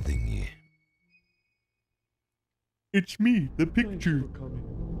get the thingy. It's me, the Thanks picture. for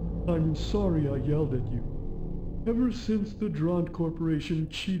coming. I'm sorry I yelled at you. Ever since the Draught Corporation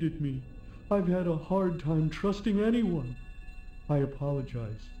cheated me, I've had a hard time trusting anyone. I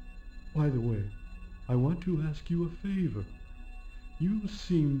apologize. By the way, I want to ask you a favor. You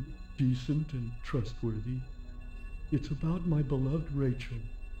seem decent and trustworthy. It's about my beloved Rachel.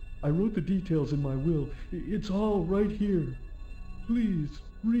 I wrote the details in my will. It's all right here. Please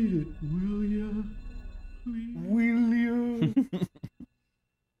read it, will ya? Please. Will ya?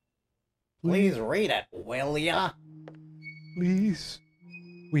 Please read it, will ya? Please.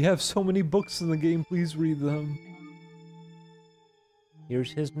 We have so many books in the game, please read them.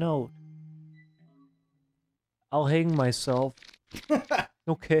 Here's his note. I'll hang myself.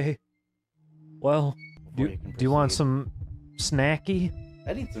 Okay. Well, do you want some snacky?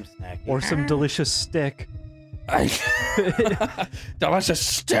 I need some snacky. Or some delicious stick? Delicious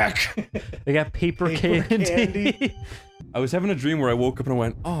stick! They got paper candy. I was having a dream where I woke up and I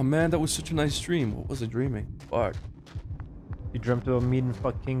went, oh man, that was such a nice dream. What was I dreaming? Fuck. You dreamt of a meat and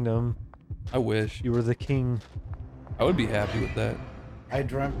fuck kingdom. I wish. You were the king. I would be happy with that. I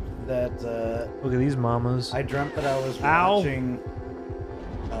dreamt that, Look at these mamas. I dreamt that I was watching,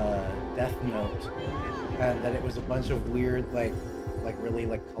 Death Note. And that it was a bunch of weird, like really,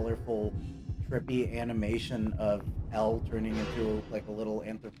 colorful, trippy animation of L turning into, like, a little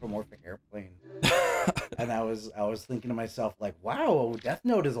anthropomorphic airplane. And I was thinking to myself, like, wow, Death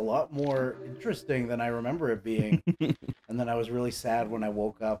Note is a lot more interesting than I remember it being. And then I was really sad when I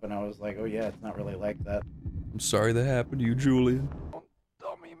woke up and I was like, oh yeah, it's not really like that. I'm sorry that happened to you, Julian.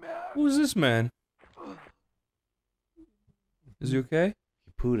 Dummy. Who's this man? Is he okay?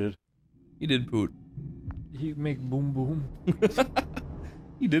 He pooted. He did poot. He make boom boom.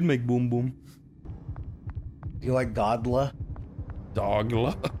 He did make boom boom. Do you like Godla?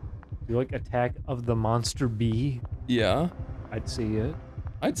 Dogla. Do you like Attack of the Monster Bee? Yeah. I'd see it.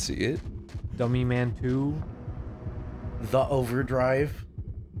 I'd see it. Dummy Man 2. The Overdrive.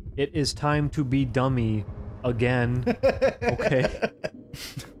 It is time to be dummy again. Okay.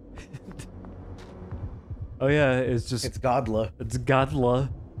 Oh yeah, it's just... It's Godla. It's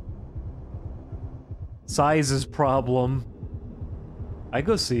Godla. Size's problem. I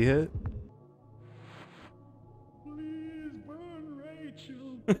go see it. Please burn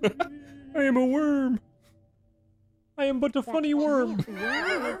Rachel. I am a worm. I am but a funny worm.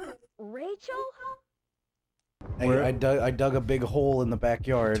 Rachel? I dug a big hole in the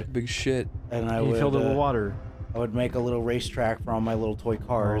backyard. Big shit. And You filled it with water. I would make a little racetrack for all my little toy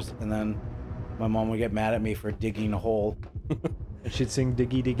cars, and then my mom would get mad at me for digging a hole. And she'd sing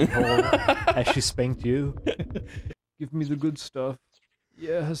Diggy Diggy Hole as she spanked you. Give me the good stuff.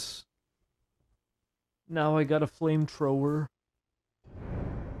 Yes. Now I got a flamethrower.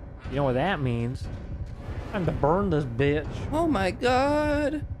 You know what that means? Time to burn this bitch. Oh my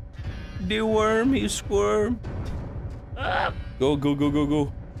god. The worm, he squirm. Go, go, go, go,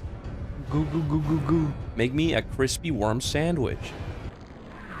 go. Goo goo goo goo goo. Make me a crispy worm sandwich.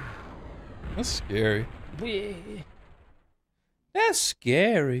 That's scary. That's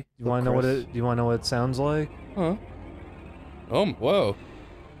scary. You wanna know what it sounds like? Huh? Oh, whoa.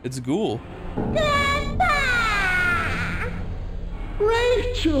 It's ghoul.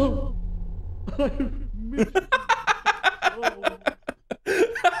 Rachel! I've missed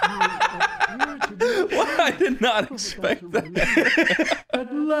I did not expect that.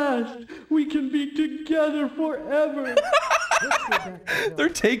 At last, we can be together forever. They're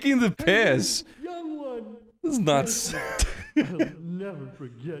taking the piss. Young one. This is nuts. I'll never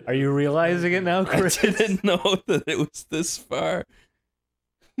forget. Are you realizing it now, Chris? I didn't know that it was this far.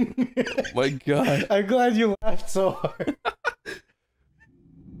 My god. I'm glad you laughed so hard.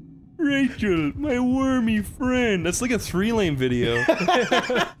 Rachel, my wormy friend. That's like a 3-lane video.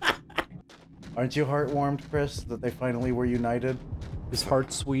 Aren't you heartwarmed, Chris, that they finally were united? His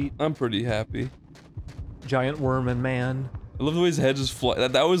heart's sweet. I'm pretty happy. Giant worm and man. I love the way his head just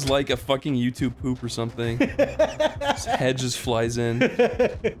flies. That was like a fucking YouTube poop or something. His head just flies in.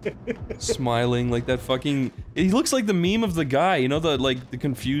 Smiling like that fucking... He looks like the meme of the guy, you know, the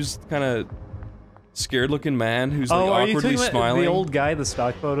confused kind of scared looking man who's like awkwardly smiling. The old guy, the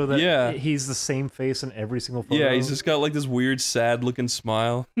stock photo that yeah. He's the same face in every single photo. Yeah, he's just got like this weird sad looking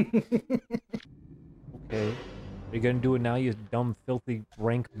smile. Okay. Are you gonna do it now, you dumb, filthy,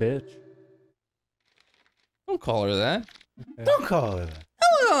 rank bitch? Don't call her that. Okay. Don't call her that.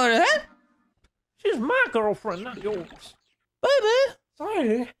 Don't call her that. She's my girlfriend, not yours. Baby.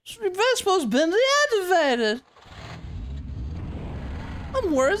 Sorry. Vespo's been deactivated.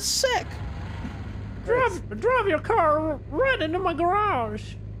 I'm worried sick. Drive your car right into my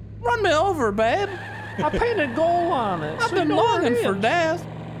garage. Run me over, babe. I painted gold on it. I've been longing for death.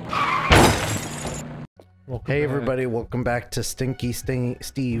 Hey everybody, welcome back to Stinky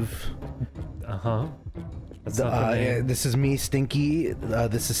Steve. Uh-huh. This is me, Stinky.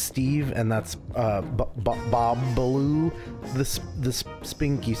 This is Steve, and that's Bob Baloo, the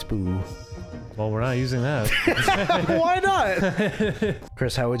Spinky Spoo. Well, we're not using that. Why not?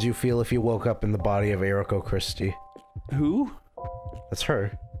 Chris, how would you feel if you woke up in the body of Eriko Christie? Who? That's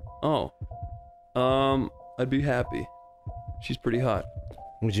her. Oh. I'd be happy. She's pretty hot.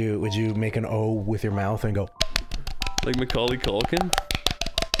 Would you make an O with your mouth and go like Macaulay Culkin?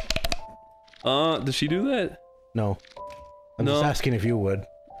 Does she do that? No. I'm just asking if you would.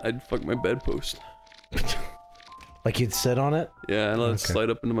 I'd fuck my bedpost. Like you'd sit on it? Yeah, and let it slide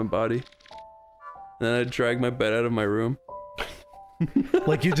up into my body. And then I'd drag my bed out of my room.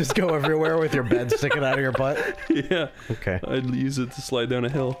 Like you just go everywhere with your bed sticking out of your butt? Yeah. Okay. I'd use it to slide down a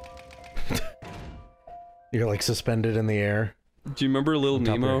hill. You're like suspended in the air. Do you remember Little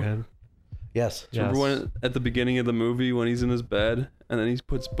Nemo? Yes. Do you remember when, at the beginning of the movie, when he's in his bed, and then he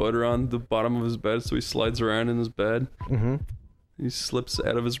puts butter on the bottom of his bed so he slides around in his bed? Mm-hmm. He slips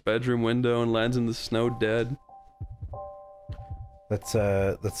out of his bedroom window and lands in the snow dead. That's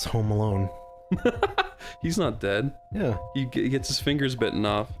Home Alone. He's not dead. Yeah. He gets his fingers bitten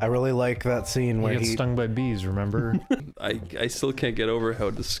off. I really like that scene where he gets stung by bees, remember? I still can't get over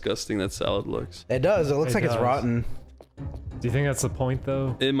how disgusting that salad looks. It does. It looks like it's rotten. Do you think that's the point,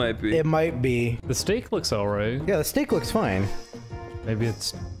 though? It might be. It might be. The steak looks alright. Yeah, the steak looks fine. Maybe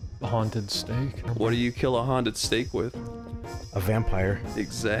it's a haunted steak. What do you kill a haunted steak with? A vampire.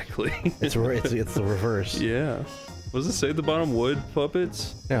 Exactly. It's the reverse. Yeah. What does it say at the bottom? Wood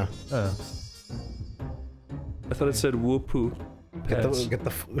puppets? Yeah. I thought it said whoopoo. Get the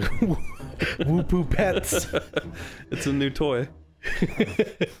whoopoo pets. It's a new toy.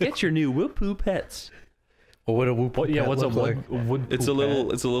 Get your new whoopoo pets. Well, what a whoopoo pet what's look a like? wood It's a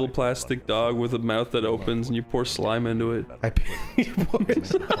little plastic dog with a mouth that opens and you pour slime into it.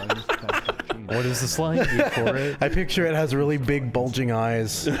 What is the slime? You pour it? I picture it has really big bulging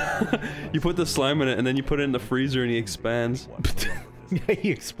eyes. You put the slime in it and then you put it in the freezer and he expands. Yeah,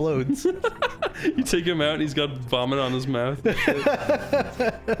 he explodes. You take him out and he's got vomit on his mouth.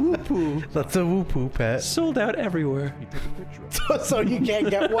 Whoopoo. That's a whoopoo pet. Sold out everywhere. So you can't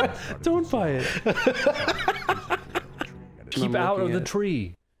get one? Don't buy it. Keep out of the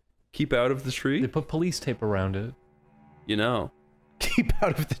tree. Keep out of the tree? They put police tape around it. You know. Keep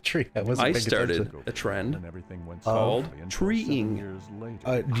out of the tree. I started a trend called treeing.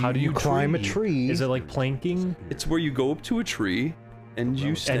 How do you climb a tree? Is it like planking? It's where you go up to a tree and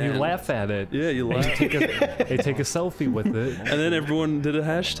you stand. And you laugh at it. Yeah, you laugh. They take a selfie with it. And then everyone did a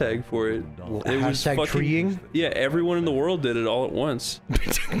hashtag for it. It was hashtag fucking, treeing? Yeah, everyone in the world did it all at once.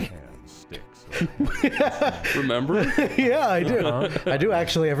 Remember? Yeah, I do. I do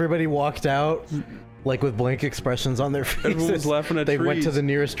actually. Everybody walked out like with blank expressions on their faces. Everyone was laughing at They trees. went to the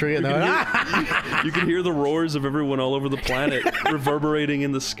nearest tree and they went, you could hear the roars of everyone all over the planet reverberating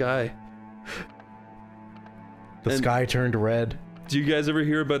in the sky. The sky turned red. Do you guys ever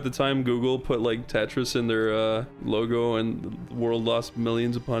hear about the time Google put like Tetris in their logo and the world lost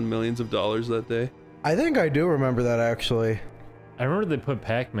millions upon millions of dollars that day? I think I do remember that actually. I remember they put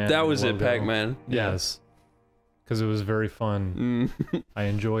Pac-Man. That was it, Pac-Man. Yes. Because it was very fun. I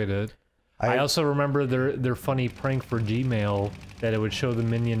enjoyed it. I also remember their funny prank for Gmail that it would show the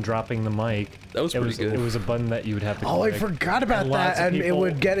minion dropping the mic. That was pretty good. It was a button that you would have to click. Oh, I forgot about that. And it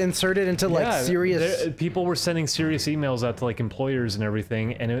would get inserted into like serious... People were sending serious emails out to like employers and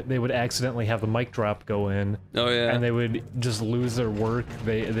everything, and they would accidentally have the mic drop go in. Oh, yeah. And they would just lose their work.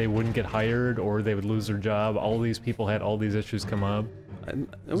 They wouldn't get hired, or they would lose their job. All these people had all these issues come up. It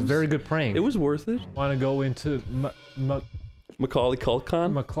was a very good prank. It was worth it. Want to go into... Macaulay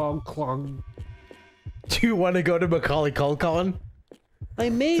Culkin? Do you want to go to Macaulay Culkin? I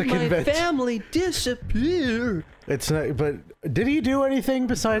made my family disappear. It's not, but did he do anything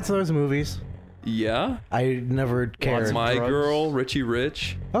besides those movies? Yeah. I never cared. My Girl, Richie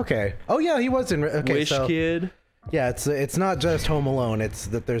Rich. Okay. Oh yeah, he was in. Okay, Wish Kid. Yeah, it's not just Home Alone. It's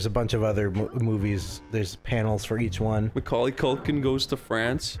that there's a bunch of other movies. There's panels for each one. Macaulay Culkin goes to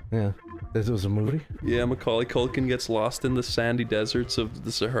France. Yeah. This was a movie? Yeah, Macaulay Culkin gets lost in the sandy deserts of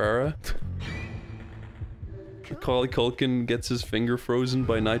the Sahara. Macaulay Culkin gets his finger frozen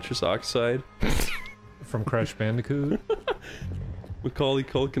by nitrous oxide. From Crash Bandicoot? Macaulay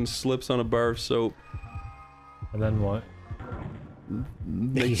Culkin slips on a bar of soap. And then what?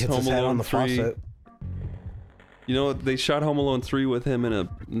 He hits his head on the faucet. You know, they shot Home Alone 3 with him in a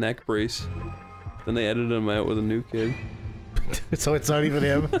neck brace. Then they edited him out with a new kid. So it's not even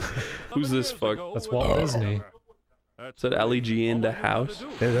him? Who's this fuck? That's Walt Disney. Is that Ali G in the house?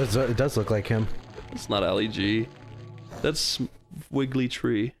 It does look like him. It's not Ali G. That's Wiggly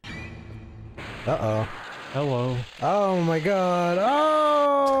Tree. Uh-oh. Hello. Oh my god.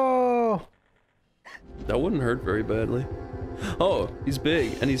 Oh! That wouldn't hurt very badly. Oh, he's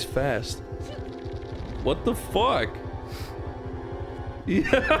big and he's fast. What the fuck?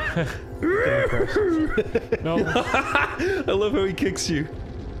 Yeah. No. I love how he kicks you.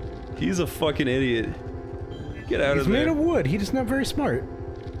 He's a fucking idiot. Get out of there. He's made of wood. He just not very smart.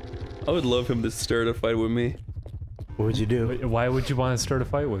 I would love him to start a fight with me. What would you do? Why would you want to start a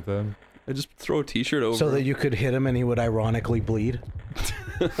fight with him? I just throw a t-shirt over so him. that you could hit him and he would ironically bleed?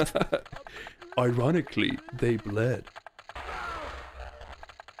 Ironically, they bled.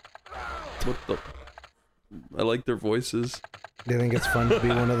 What the... I like their voices. Do you think it's fun to be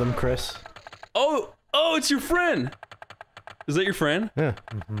one of them, Chris? Oh, it's your friend! Is that your friend? Yeah.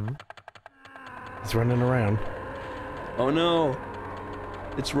 He's running around. Oh no.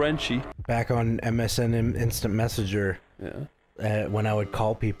 It's Wrenchy. Back on MSN Instant Messenger. Yeah. When I would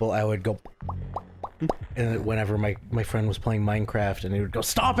call people, I would go... And whenever my friend was playing Minecraft, and he would go,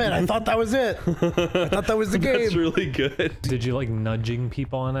 "Stop it! I thought that was it! I thought that was the game!" That's really good. Did you like nudging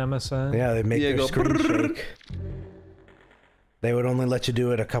people on MSN? Yeah, they make their screen shake. They would only let you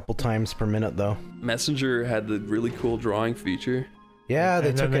do it a couple times per minute, though. Messenger had the really cool drawing feature. Yeah,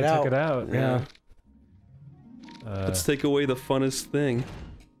 they took it out. Yeah. Let's take away the funnest thing.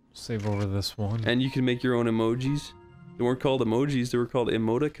 Save over this one. And you can make your own emojis. They weren't called emojis, they were called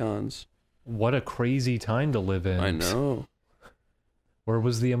emoticons. What a crazy time to live in. I know. Where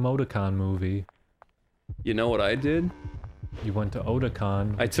was the emoticon movie? You know what I did? You went to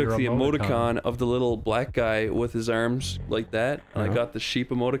Otakon. I took the emoticon of the little black guy with his arms like that, and I got the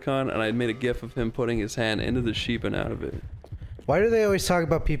sheep emoticon, and I made a gif of him putting his hand into the sheep and out of it. Why do they always talk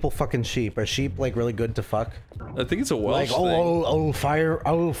about people fucking sheep? Are sheep like really good to fuck? I think it's a Welsh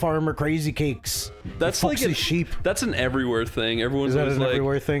thing. Farmer crazy cakes. That's like a sheep. That's an everywhere thing. Everyone's always like,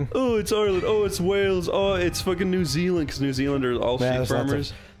 everywhere thing? Oh, it's Ireland. Oh, it's Wales. Oh, it's fucking New Zealand, because New Zealand are all sheep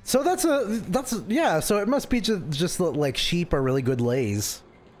farmers. So yeah. So it must be just like sheep are really good lays.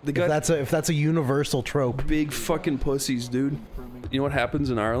 If that's a universal trope. Big fucking pussies, dude. You know what happens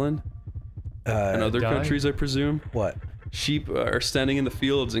in Ireland? In other countries, I presume. What? Sheep are standing in the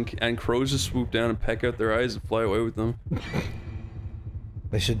fields and crows just swoop down and peck out their eyes and fly away with them.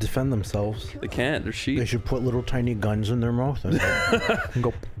 They should defend themselves. They can't. They're sheep. They should put little tiny guns in their mouth and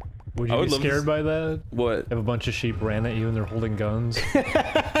go. Would you be scared by that? What? If a bunch of sheep ran at you and they're holding guns?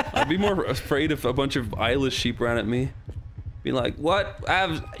 I'd be more afraid if a bunch of eyeless sheep ran at me. Be like, what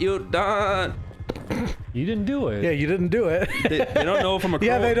have you done? You didn't do it. Yeah, you didn't do it. They don't know if I'm a crow.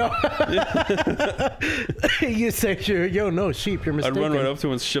 Yeah, they don't. You say, yo, no, sheep, you're mistaken. I'd run right up to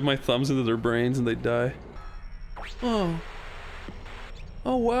them and shove my thumbs into their brains and they'd die. Oh.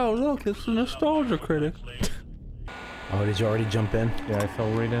 Oh, wow, look, it's a nostalgia critic. Oh, did you already jump in? Yeah, I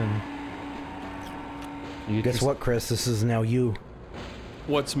fell right in. Guess what, Chris? This is now you.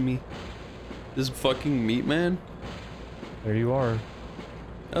 What's me? This fucking meat man? There you are.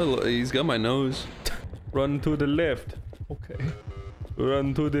 Oh, he's got my nose. Run to the left. Okay.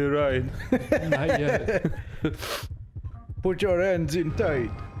 Run to the right. Not yet. Put your hands in tight.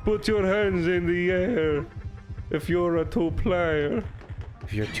 Put your hands in the air. If you're a two-player.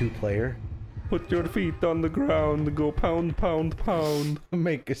 If you're a two-player? Put your feet on the ground. Go pound, pound, pound.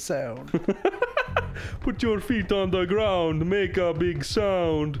 Make a sound. Put your feet on the ground. Make a big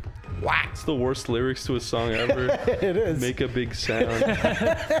sound. What? It's the worst lyrics to a song ever. It is. Make a big sound.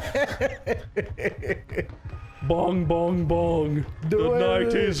 Bong, bong, bong. The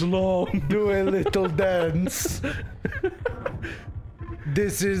night is long. Do a little dance.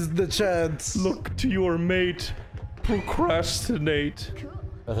 This is the chance. Look to your mate. Procrastinate.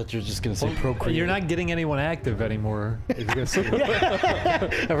 I thought you were just gonna say procreate. You're not getting anyone active anymore.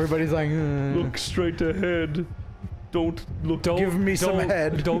 Everybody's like, Look straight ahead. Don't look. Give me some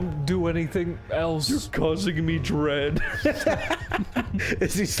head. Don't do anything else. You're causing me dread.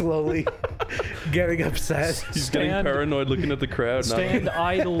 Is he slowly getting upset? He's getting paranoid looking at the crowd. Stand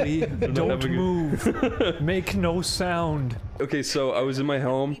idly. Don't move. Make no sound. Okay, so I was in my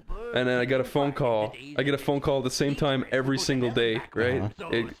home, and then I got a phone call. I get a phone call at the same time every single day, right?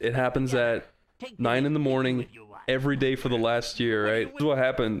 It happens at 9 in the morning every day for the last year, right? This is what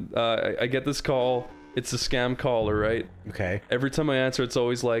happened. I get this call. It's a scam caller, right? Okay. Every time I answer, it's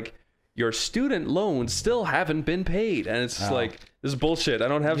always like, your student loans still haven't been paid. And it's just like, this is bullshit. I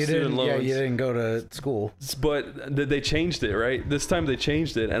don't have student loans. Yeah, you didn't go to school. But they changed it, right? This time they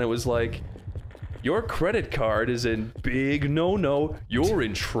changed it, and it was like, your credit card is in big no-no. You're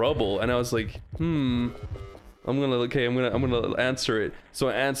in trouble. And I was like, I'm gonna answer it. So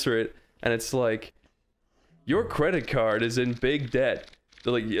I answer it, and it's like, your credit card is in big debt.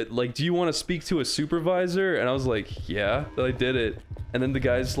 They're like, do you want to speak to a supervisor? And I was like, yeah. So I did it. And then the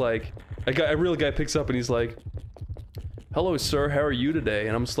guy's like, a real guy picks up and he's like, hello, sir, how are you today?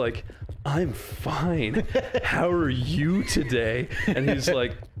 And I'm just like, I'm fine. How are you today? And he's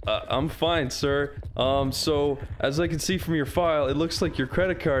like, I'm fine, sir. So, as I can see from your file, it looks like your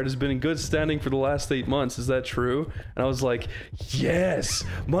credit card has been in good standing for the last 8 months. Is that true? And I was like, yes,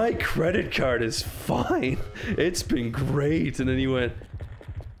 my credit card is fine. It's been great. And then he went,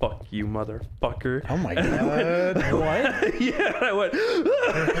 fuck you, motherfucker. Oh my god. What? Yeah, I went.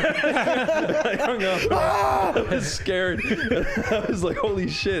 I hung up. I was scared. I was like, holy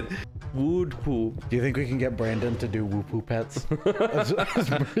shit. Wood poo. Do you think we can get Brandon to do woo poo pets as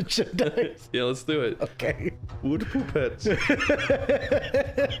merchandise? Yeah, let's do it. Okay. Wood poo pets.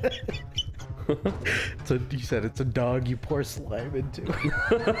 So you said it's a dog you pour slime into.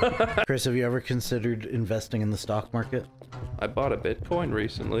 Chris, have you ever considered investing in the stock market? I bought a Bitcoin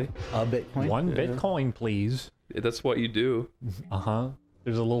recently. A Bitcoin? One Bitcoin, please. That's what you do. Uh-huh.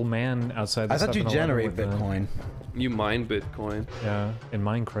 There's a little man outside the I thought you generate Bitcoin. You mine Bitcoin. Yeah, in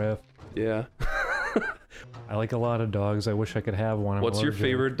Minecraft. Yeah. I like a lot of dogs. I wish I could have one. What's your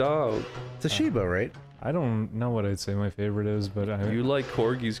favorite dog? It's a Shiba, right? I don't know what I'd say my favorite is, but you like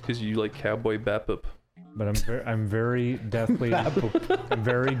corgis because you like Cowboy Bebop. But I'm very deathly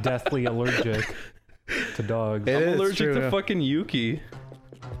allergic to dogs. I'm allergic to fucking Yuki.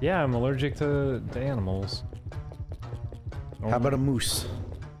 Yeah, I'm allergic to animals. How about a moose?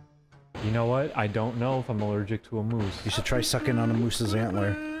 You know what? I don't know if I'm allergic to a moose. You should try sucking on a moose's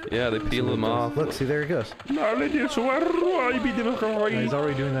antler. Yeah, they peel them off. Look, see, there he goes. He's already doing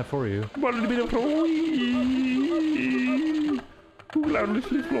that for you.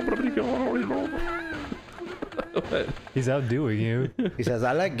 He's outdoing you. He says,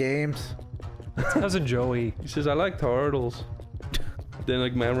 I like games. It's cousin Joey. He says, I like turtles. Then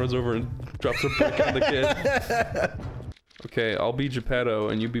like man runs over and drops a brick on the kid. Okay, I'll be Geppetto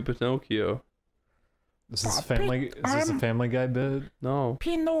and you be Pinocchio. Is this a Family Guy bit? No.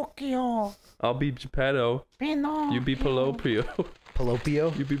 Pinocchio. I'll be Geppetto. Pinocchio. You be Pelopio.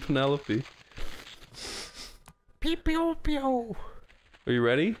 Pelopio? You be Penelope. Pipio. Are you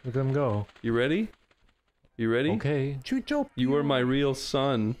ready? Look at him go. You ready? You ready? Okay. You are my real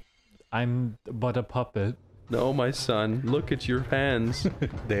son. I'm but a puppet. No, my son. Look at your hands.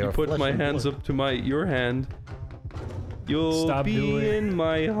 They are put flesh my and hands blood. up to your hand. You'll Stop be doing- in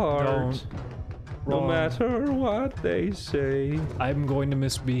my heart. Don't. No Wrong. matter what they say. I'm going to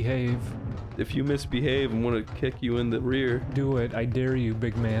misbehave. If you misbehave, I'm gonna kick you in the rear. Do it. I dare you,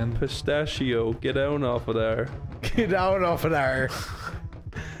 big man. Pistachio, get down off of there. Get out of there.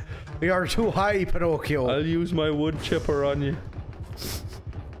 We are too high, Pinocchio. I'll use my wood chipper on you.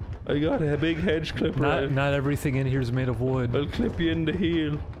 I got a big hedge clipper. Not everything in here is made of wood. I'll clip you in the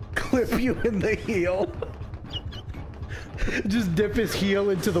heel. Clip you in the heel. Just dip his heel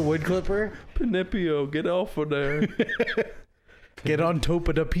into the wood clipper. Pinocchio, get off of there. Get on top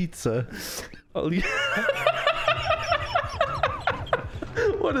of the pizza.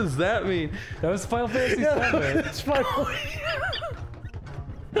 What does that mean? That was Final Fantasy Yeah, VII. that's Final.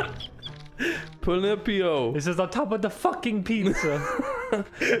 Pinocchio. This is on top of the fucking pizza.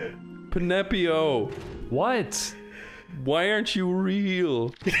 Pinocchio. What? Why aren't you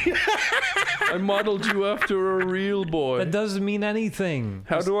real? I modeled you after a real boy. That doesn't mean anything.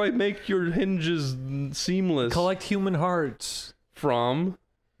 How do I make your hinges seamless? Collect human hearts. From?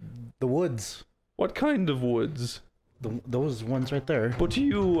 The woods. What kind of woods? Those ones right there. But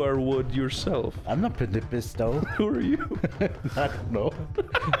you are wood yourself. I'm not Pinipisto. Who are you? I don't know.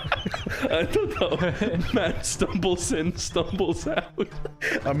 I don't know. Man stumbles in, stumbles out.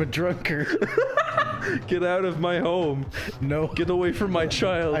 I'm a drunkard. Get out of my home. No. Get away from my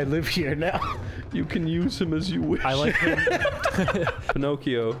child. I live here now. You can use him as you wish. I like him.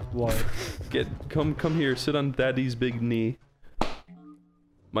 Pinocchio. What? Come here. Sit on Daddy's big knee.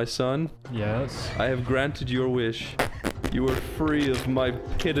 My son. Yes. I have granted your wish. You are free of my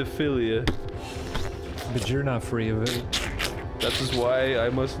pedophilia. But you're not free of it. That is why I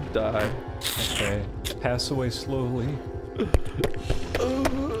must die. Okay. Pass away slowly.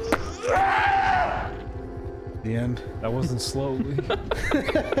 The end. That wasn't slowly.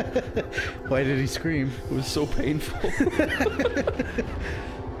 Why did he scream? It was so painful.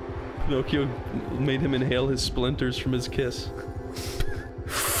 Pinocchio made him inhale his splinters from his kiss.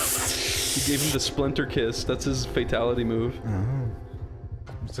 He gave him the splinter kiss. That's his fatality move. Oh.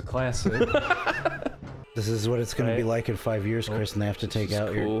 It's a classic. This is what it's going to be like in 5 years, Chris, and they have to take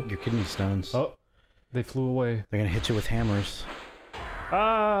out your kidney stones. Oh, they flew away. They're going to hit you with hammers.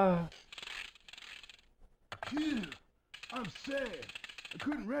 Ah! Kid, I'm sad. I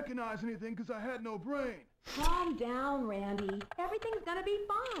couldn't recognize anything because I had no brain. Calm down, Randy. Everything's gonna be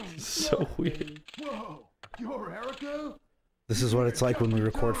fine. So weird. Whoa, you're Erica? This is what it's like when we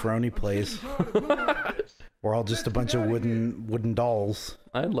record for Oneyplays. We're all just a bunch of wooden dolls.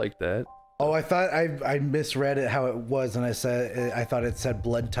 I'd like that. Oh, I thought I misread it how it was, and I thought it said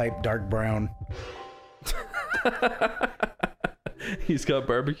blood type dark brown. He's got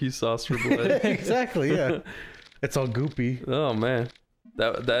barbecue sauce for blood. Exactly, yeah. It's all goopy. Oh man,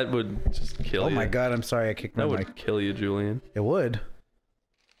 that would just kill you. Oh my god, I'm sorry I kicked my That would mic. kill you, Julian. It would.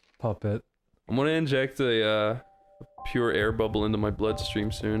 Puppet. I'm gonna inject a pure air bubble into my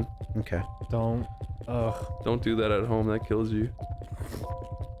bloodstream soon. Okay. Don't. Ugh. Don't do that at home. That kills you.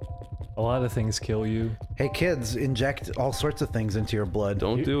 A lot of things kill you. Hey kids, inject all sorts of things into your blood.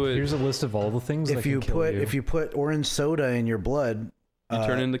 Don't do it. Here's a list of all the things that can kill you. If you put orange soda in your blood, You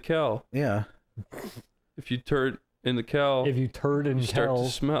turn into Cal. Yeah. If you turd in the Cal, If you turd in you start Cal, to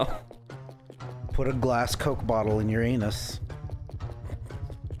smell. Put a glass Coke bottle in your anus.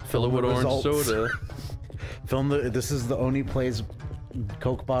 Fill it with orange soda. This is the Oneyplays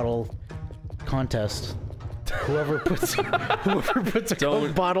Coke bottle contest. Whoever puts a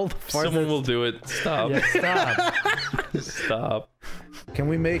Coke bottle the farthest. Someone will do it. Stop. Yeah, stop. Stop. Can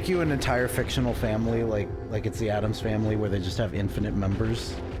we make you an entire fictional family, like it's the Addams Family, where they just have infinite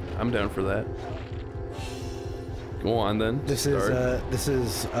members? I'm down for that. Go on then. This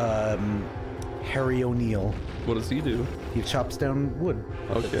is Harry O'Neill. What does he do? He chops down wood.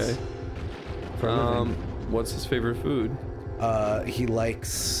 Okay. What's his favorite food? He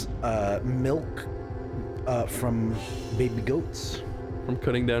likes milk from baby goats. From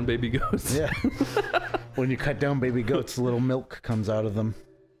cutting down baby goats? Yeah. When you cut down baby goats, little milk comes out of them.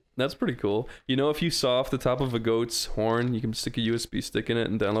 That's pretty cool. You know, if you saw off the top of a goat's horn, you can stick a USB stick in it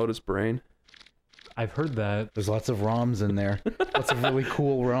and download its brain. I've heard that. There's lots of ROMs in there. Lots of really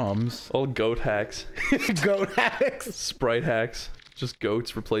cool ROMs. All goat hacks. Goat hacks. Sprite hacks. Just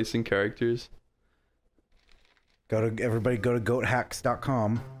goats replacing characters. Everybody go to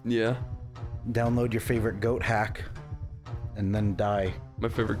goathacks.com. Yeah. Download your favorite goat hack. And then die. My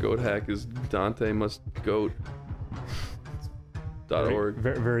favorite goat hack is Dante must goat. .org.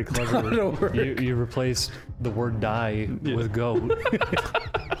 Very, very clever. You replaced the word die with goat.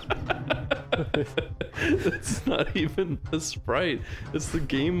 It's not even a sprite. It's the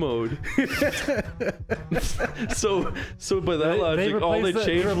game mode. so by that logic, all they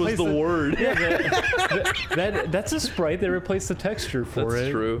changed was the word. Yeah, that's a sprite. They replaced the texture for it.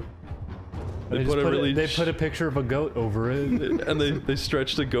 That's true. They put a picture of a goat over it. And they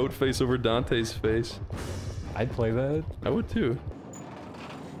stretched a goat face over Dante's face. I'd play that. I would too.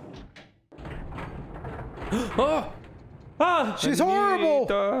 Oh! Ah! She's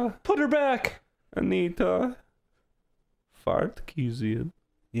horrible! Put her back! Anita. Fartkeesian.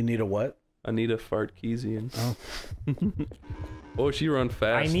 You need a what? Anita Fartkeesian. Oh. Oh, she run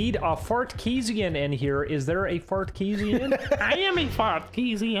fast. I need a Fartkeesian in here. Is there a Fartkeesian? I am a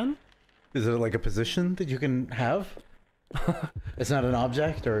Fartkeesian. Is it like a position that you can have? It's not an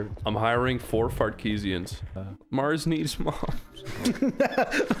object, or? I'm hiring 4 Fartkeesians. Mars needs moms.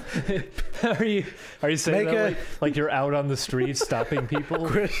 Are you saying that like you're out on the street stopping people?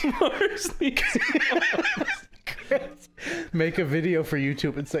 Mars needs moms. Make a video for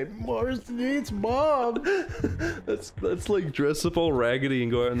YouTube and say Mars needs mom. That's like dress up all raggedy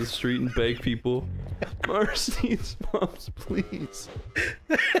and go out in the street and beg people. Mars needs moms, please.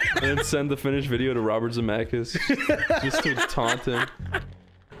 And then send the finished video to Robert Zemeckis just to taunt him.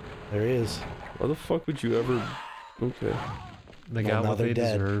 There he is. Why the fuck would you ever? Okay. They got what they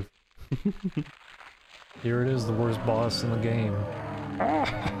deserve. Here it is, the worst boss in the game.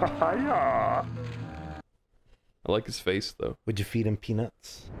 I like his face though. Would you feed him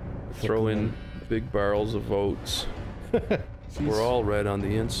peanuts? Throw in big barrels of oats. We're all red on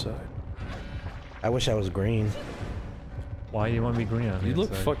the inside. I wish I was green. Why do you want me green on the You look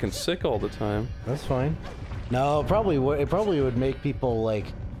inside? fucking sick all the time. That's fine. No, it probably would make people like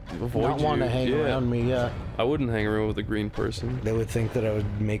Avoid not want to hang around me. Yeah. I wouldn't hang around with a green person. They would think that I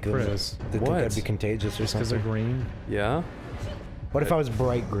would make them. Chris, They think I'd be contagious or because something. they're green? Yeah. What if I was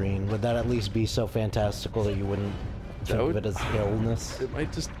bright green? Would that at least be so fantastical that you wouldn't think of it as illness? It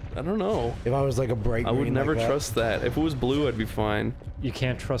might just, I don't know. If I was like a bright green, I would never like trust that. If it was blue, I'd be fine. You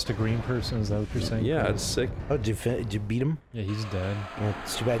can't trust a green person, is that what you're saying? Yeah, Chris? it's sick. Oh, did you beat him? Yeah, he's dead. Oh,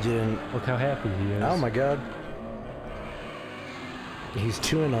 it's too bad you didn't. Look how happy he is. Oh my god. He's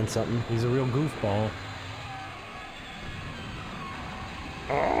chewing on something. He's a real goofball.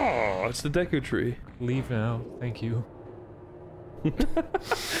 Oh, it's the Deku tree. Leave now, thank you.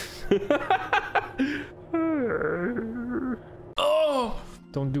 Oh!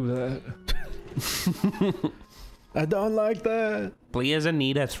 Don't do that. I don't like that. Please,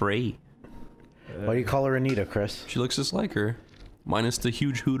 Anita 3. Why do you call her Anita, Chris? She looks just like her. Minus the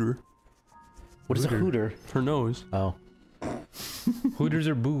huge hooter. What is a hooter? Her nose. Oh. Hooters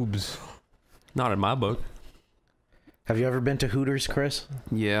are boobs. Not in my book. Have you ever been to Hooters, Chris?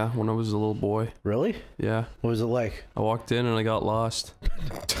 Yeah, when I was a little boy. Really? Yeah. What was it like? I walked in and I got lost.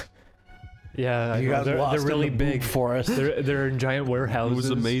 Yeah, You got lost they're really in the big. boob forest. They're in giant warehouses. It was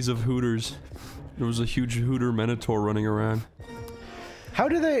a maze of Hooters. There was a huge Hooter Minotaur running around. How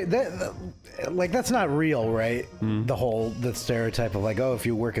do they? Like that's not real, right? The stereotype of like, oh, if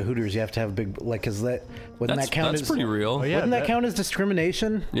you work at Hooters, you have to have big like, cause that wouldn't that count that's as pretty real. Oh, yeah, wouldn't that count as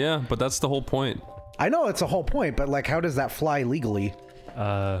discrimination? Yeah, but that's the whole point. I know it's the whole point, but like, how does that fly legally?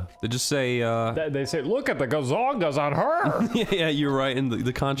 They just say, They say, look at the gazongas on her! yeah, you're right. In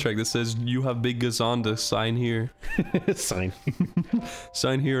the contract that says you have big gazonda, sign here. Sign.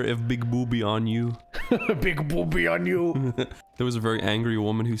 Sign here if big booby on you. Big booby on you. There was a very angry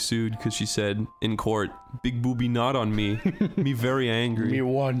woman who sued because she said in court, big booby not on me. Me very angry. Me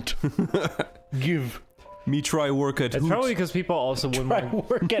want. Give. Me try work at It's Hoots. probably because people also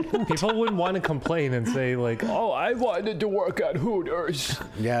wouldn't people wouldn't want to complain and say like, oh, I wanted to work at Hooters.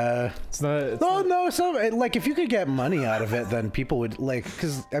 Yeah. It's not. Like if you could get money out of it, then people would like,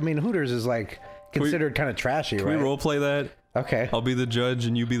 because I mean, Hooters is like considered kind of trashy, Can right? we roleplay that? Okay. I'll be the judge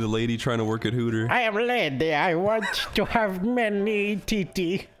and you be the lady trying to work at Hooter. I am lady. I want to have many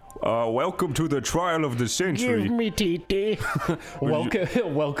TT. Welcome to the trial of the century. Give me TT.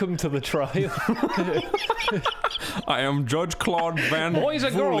 Welcome to the trial. I am Judge Claude Van Boys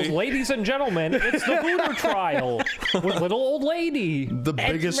and girls, Vooley. ladies and gentlemen, it's the Hooter trial with little old lady. The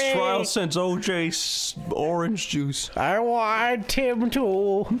biggest trial since OJ's orange juice. I want him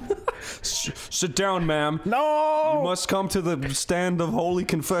to. Sit down, ma'am. No. You must come to the stand of holy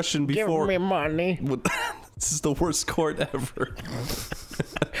confession before. Give me money. This is the worst court ever.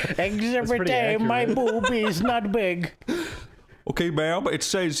 Exhibit A, my boobie's not big. Okay, ma'am, it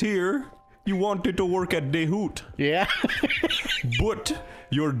says here you wanted to work at the Hoot. Yeah. But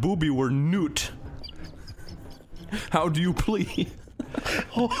your boobie were newt. How do you plead?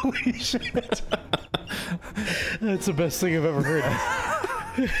 Holy shit. That's the best thing I've ever heard.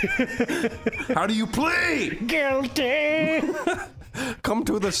 How do you plead? Guilty. Come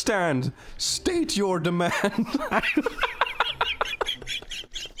to the stand. State your demand.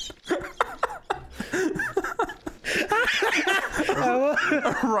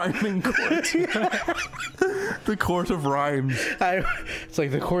 A rhyming court. The court of rhymes. It's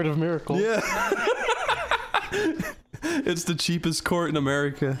like the court of miracles. Yeah. It's the cheapest court in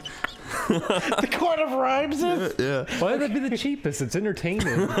America. The court of rhymes is? Yeah. Why would that be the cheapest? It's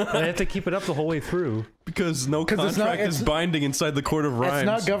entertainment. And I have to keep it up the whole way through. Because no contract is binding inside the court of rhymes. It's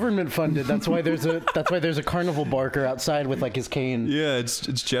not government funded. That's why there's a carnival barker outside with like his cane. Yeah, it's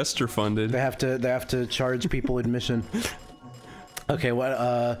jester funded. They have to charge people admission. Okay,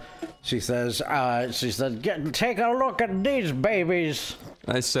 what she said, take a look at these babies.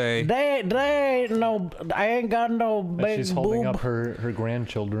 I say they ain't no, I ain't got no big She's holding boob. up her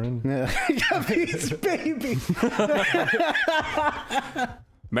grandchildren. Yeah. These babies.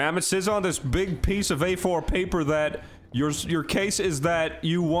 Ma'am, it says on this big piece of A4 paper that your case is that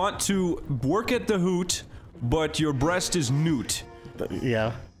you want to work at the Hoot, but your breast is newt.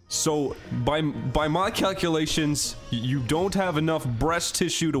 Yeah. So, by my calculations, you don't have enough breast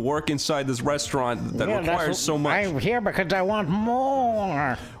tissue to work inside this restaurant that requires so much. I'm here because I want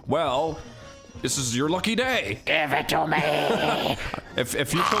more. Well, this is your lucky day. Give it to me.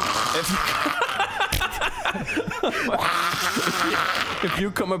 If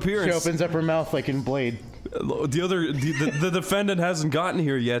you come up here, She opens up her mouth like in Blade. The defendant hasn't gotten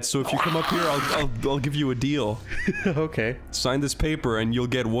here yet, so if you come up here, I'll give you a deal. Okay. Sign this paper and you'll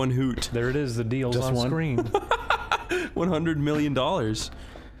get one hoot. There it is. The deal's Just on one? screen. $100 million. Dun,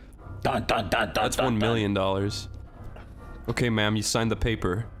 dun, dun, dun, That's $1 million. Okay, ma'am, you signed the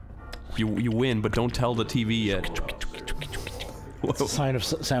paper. You win, but don't tell the TV yet. It's a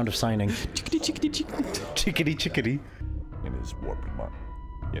sound of signing. Chickadee chickadee.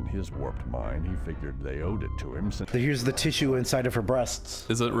 In his warped mind, he figured they owed it to him since... Here's the tissue inside of her breasts.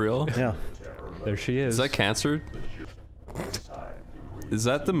 Is it real? Yeah. There she is. Is that cancer? Is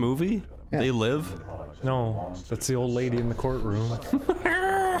that the movie? Yeah. They Live? No, that's the old lady in the courtroom.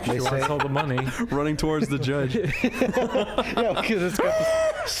 They She say wants all the money. Running towards the judge. yeah, because it's got the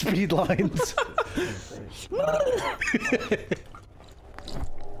speed lines.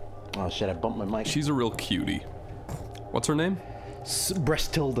 Oh shit! I bumped my mic. She's a real cutie. What's her name?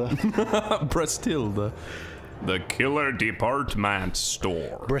 Breastilda. Breastilda. The Killer Department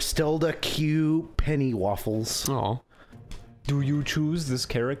Store. Breastilda Q Penny Waffles. Oh. Do you choose this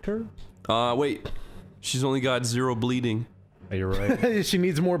character? Wait. She's only got 0 bleeding. Oh, you're right. She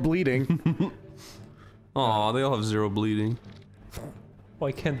needs more bleeding. Aw, they all have 0 bleeding.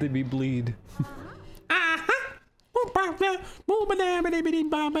 Why can't they be bleed? Ain't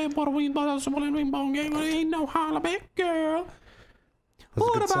no hollaback girl.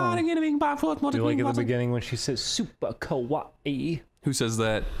 What about Do you like at the beginning when she says super kawaii? Who says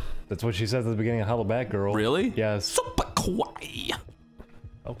that? That's what she says at the beginning of Hello Batgirl. Really? Yes. Super kawaii.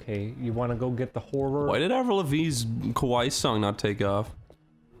 Okay, you want to go get the horror? Why did Avril Lavigne's kawaii song not take off?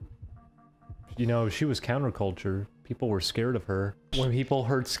 You know, she was counterculture. People were scared of her. When people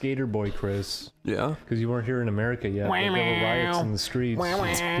heard Skater Boy, Chris. Yeah? Because you weren't here in America yet. But there were riots in the streets.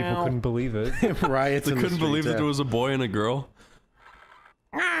 People couldn't believe it. Riots They in the couldn't believe streets, that there was a boy and a girl.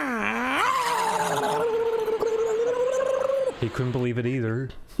 He couldn't believe it either.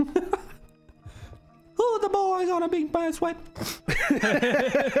 Who the boy gonna be by sweat?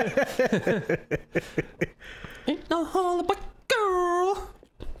 Ain't no hollaback girl.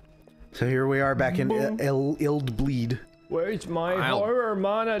 So here we are back in Illbleed. Where's my horror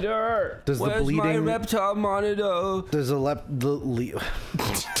monitor? Does Where's the bleeding? my reptile monitor? Does the What's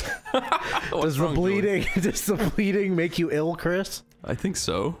does the wrong, bleeding? Does the bleeding make you ill, Chris? I think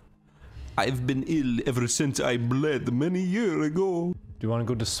so. I've been ill ever since I bled many years ago. Do you want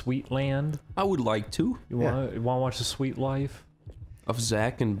to go to Sweetland? I would like to. You want to watch The Sweet Life? Of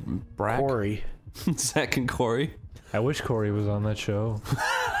Zach and Brack? Corey. Zach and Corey. I wish Corey was on that show.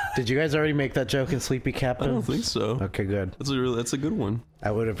 Did you guys already make that joke in Sleepy Captain? I don't think so. Okay, good. That's a good one.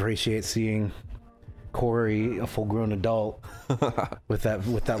 I would appreciate seeing Corey, a full-grown adult, with that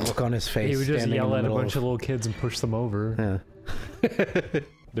look on his face. He would just standing yell in at the a middle bunch of little kids and push them over. Yeah.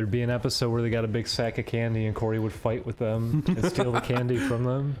 There'd be an episode where they got a big sack of candy and Corey would fight with them and steal the candy from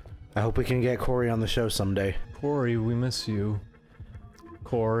them. I hope we can get Corey on the show someday. Corey, we miss you.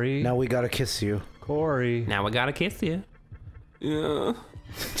 Corey. Now we gotta kiss you. Corey. Now I gotta kiss you. Yeah.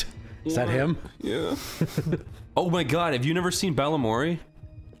 Is that him? Yeah. Oh my god, have you never seen Balamory?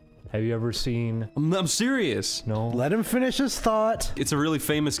 Have you ever seen... I'm serious. No. Let him finish his thought. It's a really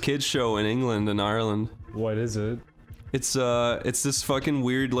famous kids show in England and Ireland. What is it? It's this fucking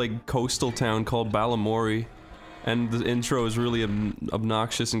weird, like, coastal town called Balamory. And the intro is really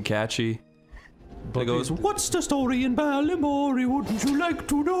obnoxious and catchy. It goes, "What's the story in Balamory? Wouldn't you like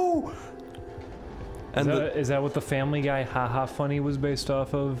to know?" And is that what the Family Guy Haha Funny was based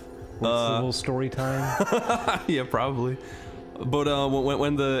off of? What's the little story time? Yeah, probably. But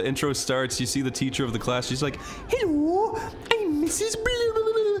when the intro starts, you see the teacher of the class. She's like, "Hello, I'm Mrs. Blah, blah,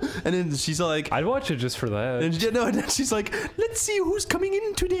 blah." And then she's like, I'd watch it just for that. And then she's like, "Let's see who's coming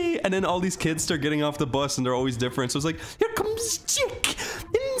in today." And then all these kids start getting off the bus, and they're always different. So it's like, "Here comes Jack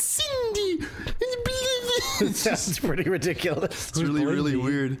and Cindy." That's pretty ridiculous. It's really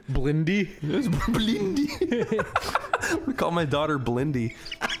weird. Blindy? It's Blindy. We call my daughter Blindy.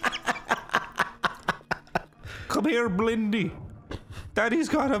 Come here, Blindy. Daddy's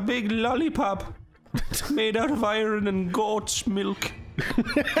got a big lollipop made out of iron and goat's milk.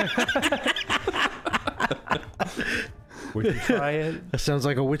 Would you try it? That sounds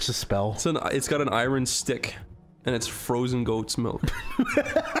like a witch's spell. It's got an iron stick, and it's frozen goat's milk.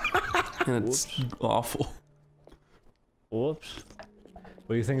 And it's awful. Whoops.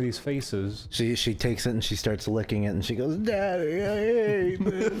 What do you think of these faces? She takes it and she starts licking it and she goes, "Daddy, I hate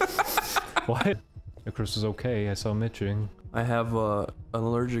this." What? Chris is okay. I saw him itching. I have an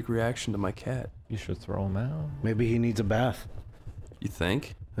allergic reaction to my cat. You should throw him out. Maybe he needs a bath. You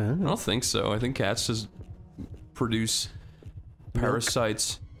think? I don't think so. I think cats just produce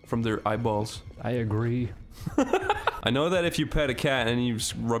parasites from their eyeballs. I agree. I know that if you pet a cat and you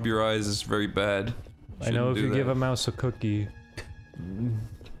just rub your eyes, it's very bad. I know if you that. give a mouse a cookie.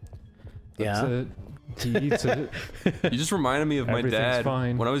 That's it. He eats it. You just reminded me of my Everything's dad.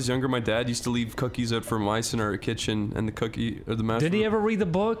 fine. When I was younger, my dad used to leave cookies out for mice in our kitchen, and the mouse. Did he ever read the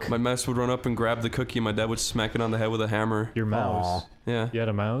book? My mouse would run up and grab the cookie, and my dad would smack it on the head with a hammer. Your mouse? Aww. Yeah. You had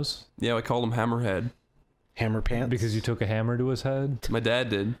a mouse? Yeah, I called him Hammerhead. Hammer pants? Because you took a hammer to his head? My dad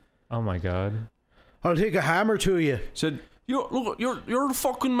did. Oh my god. I'll take a hammer to you. Said, your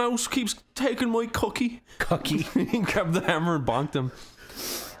fucking mouse keeps taking my cookie. Cookie. He grabbed the hammer and bonked him.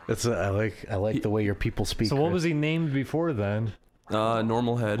 That's I like the way your people speak. So what was he named before then?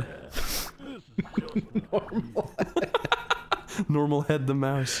 Normal Head. Normal Head the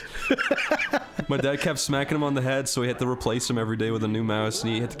mouse. My dad kept smacking him on the head, so he had to replace him every day with a new mouse,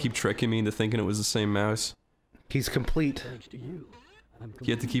 and he had to keep tricking me into thinking it was the same mouse. He's complete.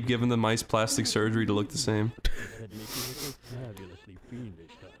 He had to keep giving the mice plastic surgery to look the same.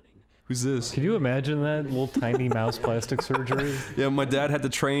 Who's this? Can you imagine that? Little tiny mouse plastic surgery? Yeah, my dad had to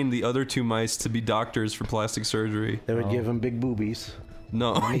train the other two mice to be doctors for plastic surgery. They would give him big boobies.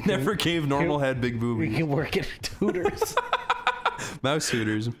 No, he never gave Normal Head big boobies. We can work at Hooters. Mouse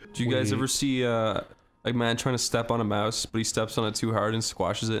Hooters. Do you guys ever see a man trying to step on a mouse, but he steps on it too hard and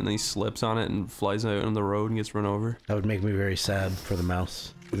squashes it, and then he slips on it and flies out on the road and gets run over? That would make me very sad for the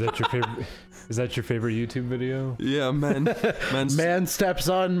mouse. Is that your favorite? Is that your favorite YouTube video? Yeah, man steps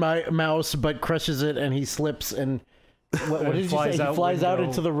on my mouse but crushes it and he slips and what did you say? He flies out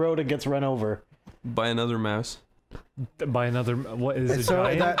into the road and gets run over by another mouse. By another, what is it? So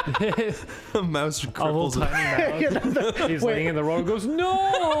Giant? A mouse cripples a little tiny mouse. He's laying in the road and goes,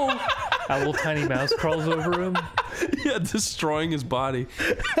 "No!" A little tiny mouse crawls over him. Yeah, destroying his body.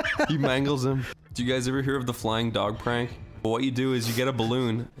 He mangles him. Do you guys ever hear of the flying dog prank? What you do is you get a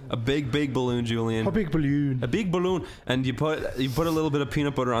balloon, a big balloon, Julian. A big balloon. A big balloon, and you put a little bit of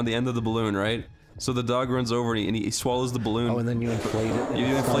peanut butter on the end of the balloon, right? So the dog runs over and he swallows the balloon. Oh, and then you inflate it. You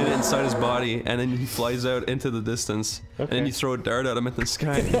inflate it inside his body, and then he flies out into the distance. Okay. And then you throw a dart at him in the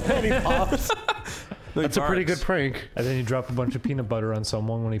sky. And he pops. No, That's a pretty good prank. And then you drop a bunch of peanut butter on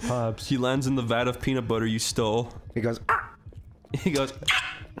someone when he pops. He lands in the vat of peanut butter you stole. He goes, ah! He goes,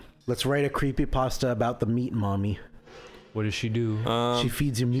 Let's write a creepypasta about the meat mommy. What does she do? She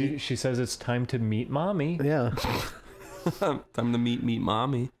feeds you meat. She says it's time to meet mommy. Yeah. Time to meet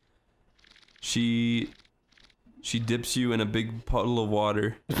mommy. She dips you in a big puddle of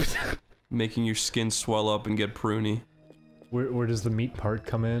water, making your skin swell up and get pruny. Where does the meat part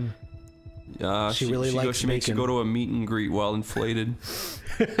come in? She really likes She makes you go to a meet and greet while inflated.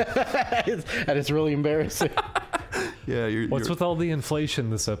 And it's really embarrassing. Yeah, What's with all the inflation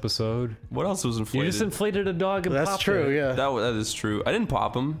this episode? What else was inflated? You just inflated a dog and That's popped true, it. yeah. That is true. I didn't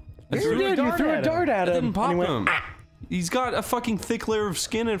pop him. You threw a dart at him. I didn't pop and he went, him. He's got a fucking thick layer of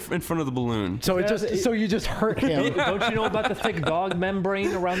skin in front of the balloon. So you just hurt him. Don't you know about the thick dog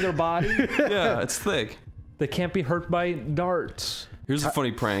membrane around their body? Yeah, it's thick. They can't be hurt by darts. Here's a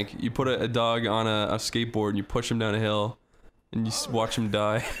funny prank. You put a dog on a skateboard and you push him down a hill and you watch him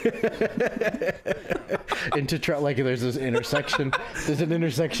die. Like there's this intersection. There's an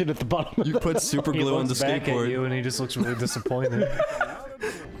intersection at the bottom. You put super glue on the back skateboard. at you and he just looks really disappointed.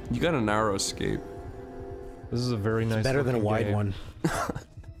 You got a narrow escape. This is a very nice. It's better than a wide game. one.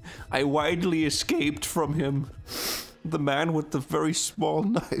 I widely escaped from him. The man with the very small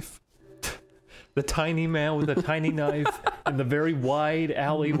knife. The tiny man with a tiny knife in the very wide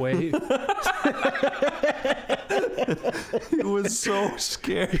alleyway. It was so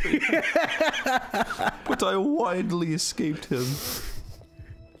scary. But I widely escaped him.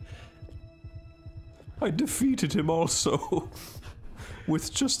 I defeated him also.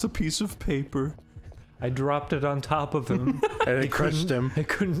 With just a piece of paper. I dropped it on top of him. And it crushed him. He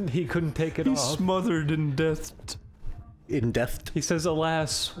couldn't take it He off. smothered in death. In death. He says,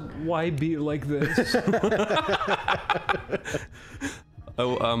 alas, why be like this?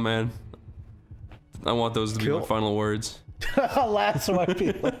 Oh man. I want those to be my final words. Alas, why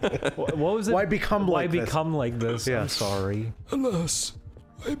be like this? What was it? Why become like this? Why become like this? Yeah. I'm sorry. Alas,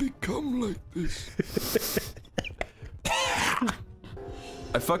 I become like this.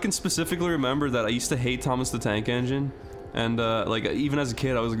 I fucking specifically remember that I used to hate Thomas the Tank Engine, and like even as a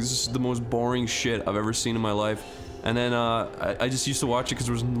kid I was like, this is the most boring shit I've ever seen in my life. And then I just used to watch it because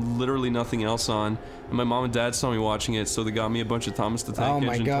there was literally nothing else on, and my mom and dad saw me watching it, so they got me a bunch of Thomas the Tank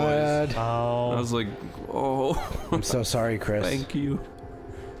Engine toys. God. Oh. And I was like, oh. I'm so sorry, Chris. Thank you.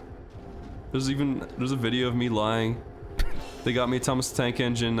 There's a video of me lying. They got me a Thomas the Tank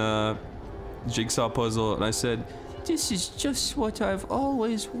Engine jigsaw puzzle, and I said, "This is just what I've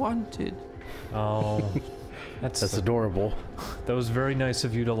always wanted." Oh, that's adorable. That was very nice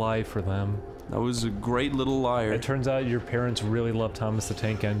of you to lie for them. That was a great little liar. It turns out your parents really loved Thomas the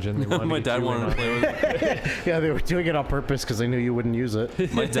Tank Engine. They wanted My to get dad you in wanted on to play with it. Yeah, they were doing it on purpose because they knew you wouldn't use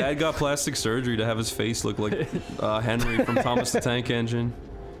it. My dad got plastic surgery to have his face look like Henry from Thomas the Tank Engine.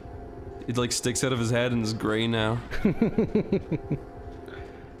 It like sticks out of his head and is gray now.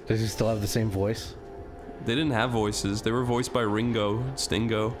 Does he still have the same voice? They didn't have voices. They were voiced by Ringo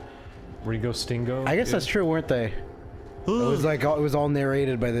Stingo. Ringo Stingo? I guess that's true, weren't they? It was like it was all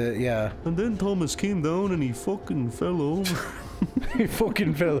narrated by the And then Thomas came down and he fucking fell over. He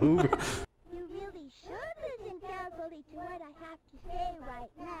fucking fell over. You really should listen carefully to what I have to say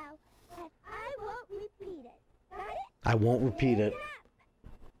right now, and I won't repeat it. Got it? I won't repeat it.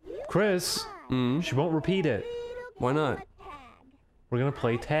 Chris, she won't repeat it. Why not? We're gonna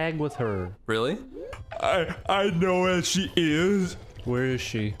play tag with her. Really? I know where she is. Where is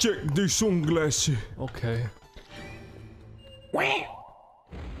she? Check the sunglasses. Okay.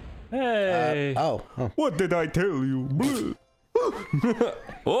 Hey. Oh. What did I tell you?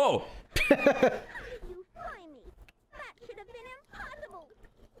 Whoa!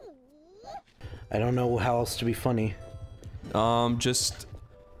 I don't know how else to be funny. Just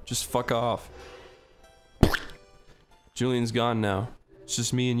fuck off. Julian's gone now. It's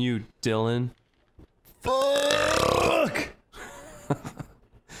just me and you, Dylan. Fuck!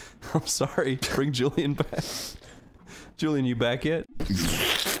 I'm sorry. Bring Julian back. Julian, you back yet?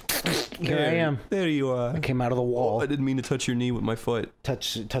 Here I am. There you are. I came out of the wall. Oh, I didn't mean to touch your knee with my foot.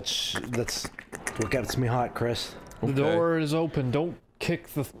 Touch. That's what gets me hot, Chris. The door is open. Don't kick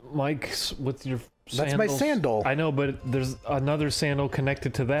the mics with your sandals. That's my sandal. I know, but there's another sandal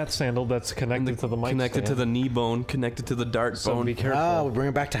connected to that sandal that's connected to the mic Connected stand. to the knee bone, connected to the dart So bone. be careful. Ah, we're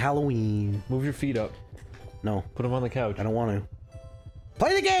bringing it back to Halloween. Move your feet up. No. Put them on the couch. I don't want to.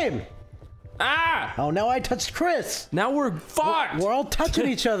 Play the game! Ah! Oh, now I touched Chris. Now we're fucked! We're all touching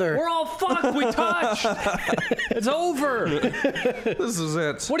each other. We're all fucked. We touched. It's over. This is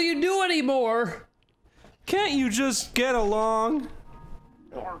it. What do you do anymore? Can't you just get along?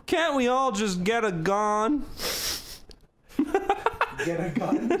 Can't we all just get a gun? Get a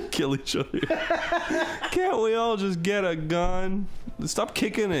gun? Kill each other. Can't we all just get a gun? Stop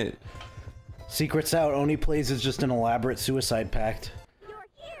kicking it. Secret's out. Oneyplays is just an elaborate suicide pact. You're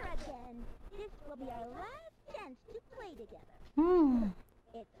here again. This will be our last chance to play together.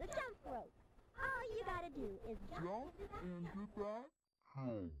 It's a jump rope. All you gotta do is jump and do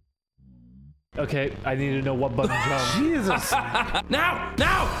that. Okay, I need to know what button jump. Jesus! Now!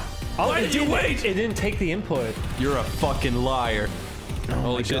 Now! Oh, Why did you wait? It didn't take the input. You're a fucking liar. Oh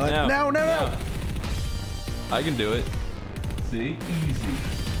Holy shit, God. now. No. I can do it. See? Easy.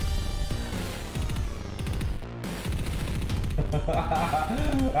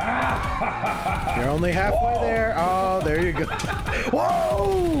 You're only halfway there. Oh, there you go.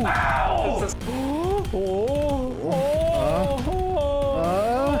 Whoa! Ow!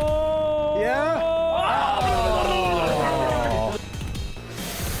 Yeah.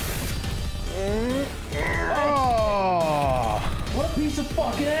 What a piece of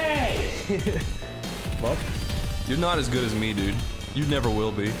fucking ass! What? You're not as good as me, dude. You never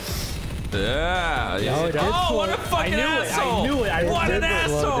will be. Yeah. No, oh, what a fucking asshole! I knew it. What an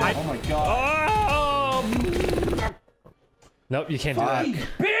asshole! Oh my god. Oh! Nope, you can't do that.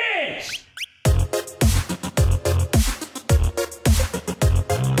 Bitch!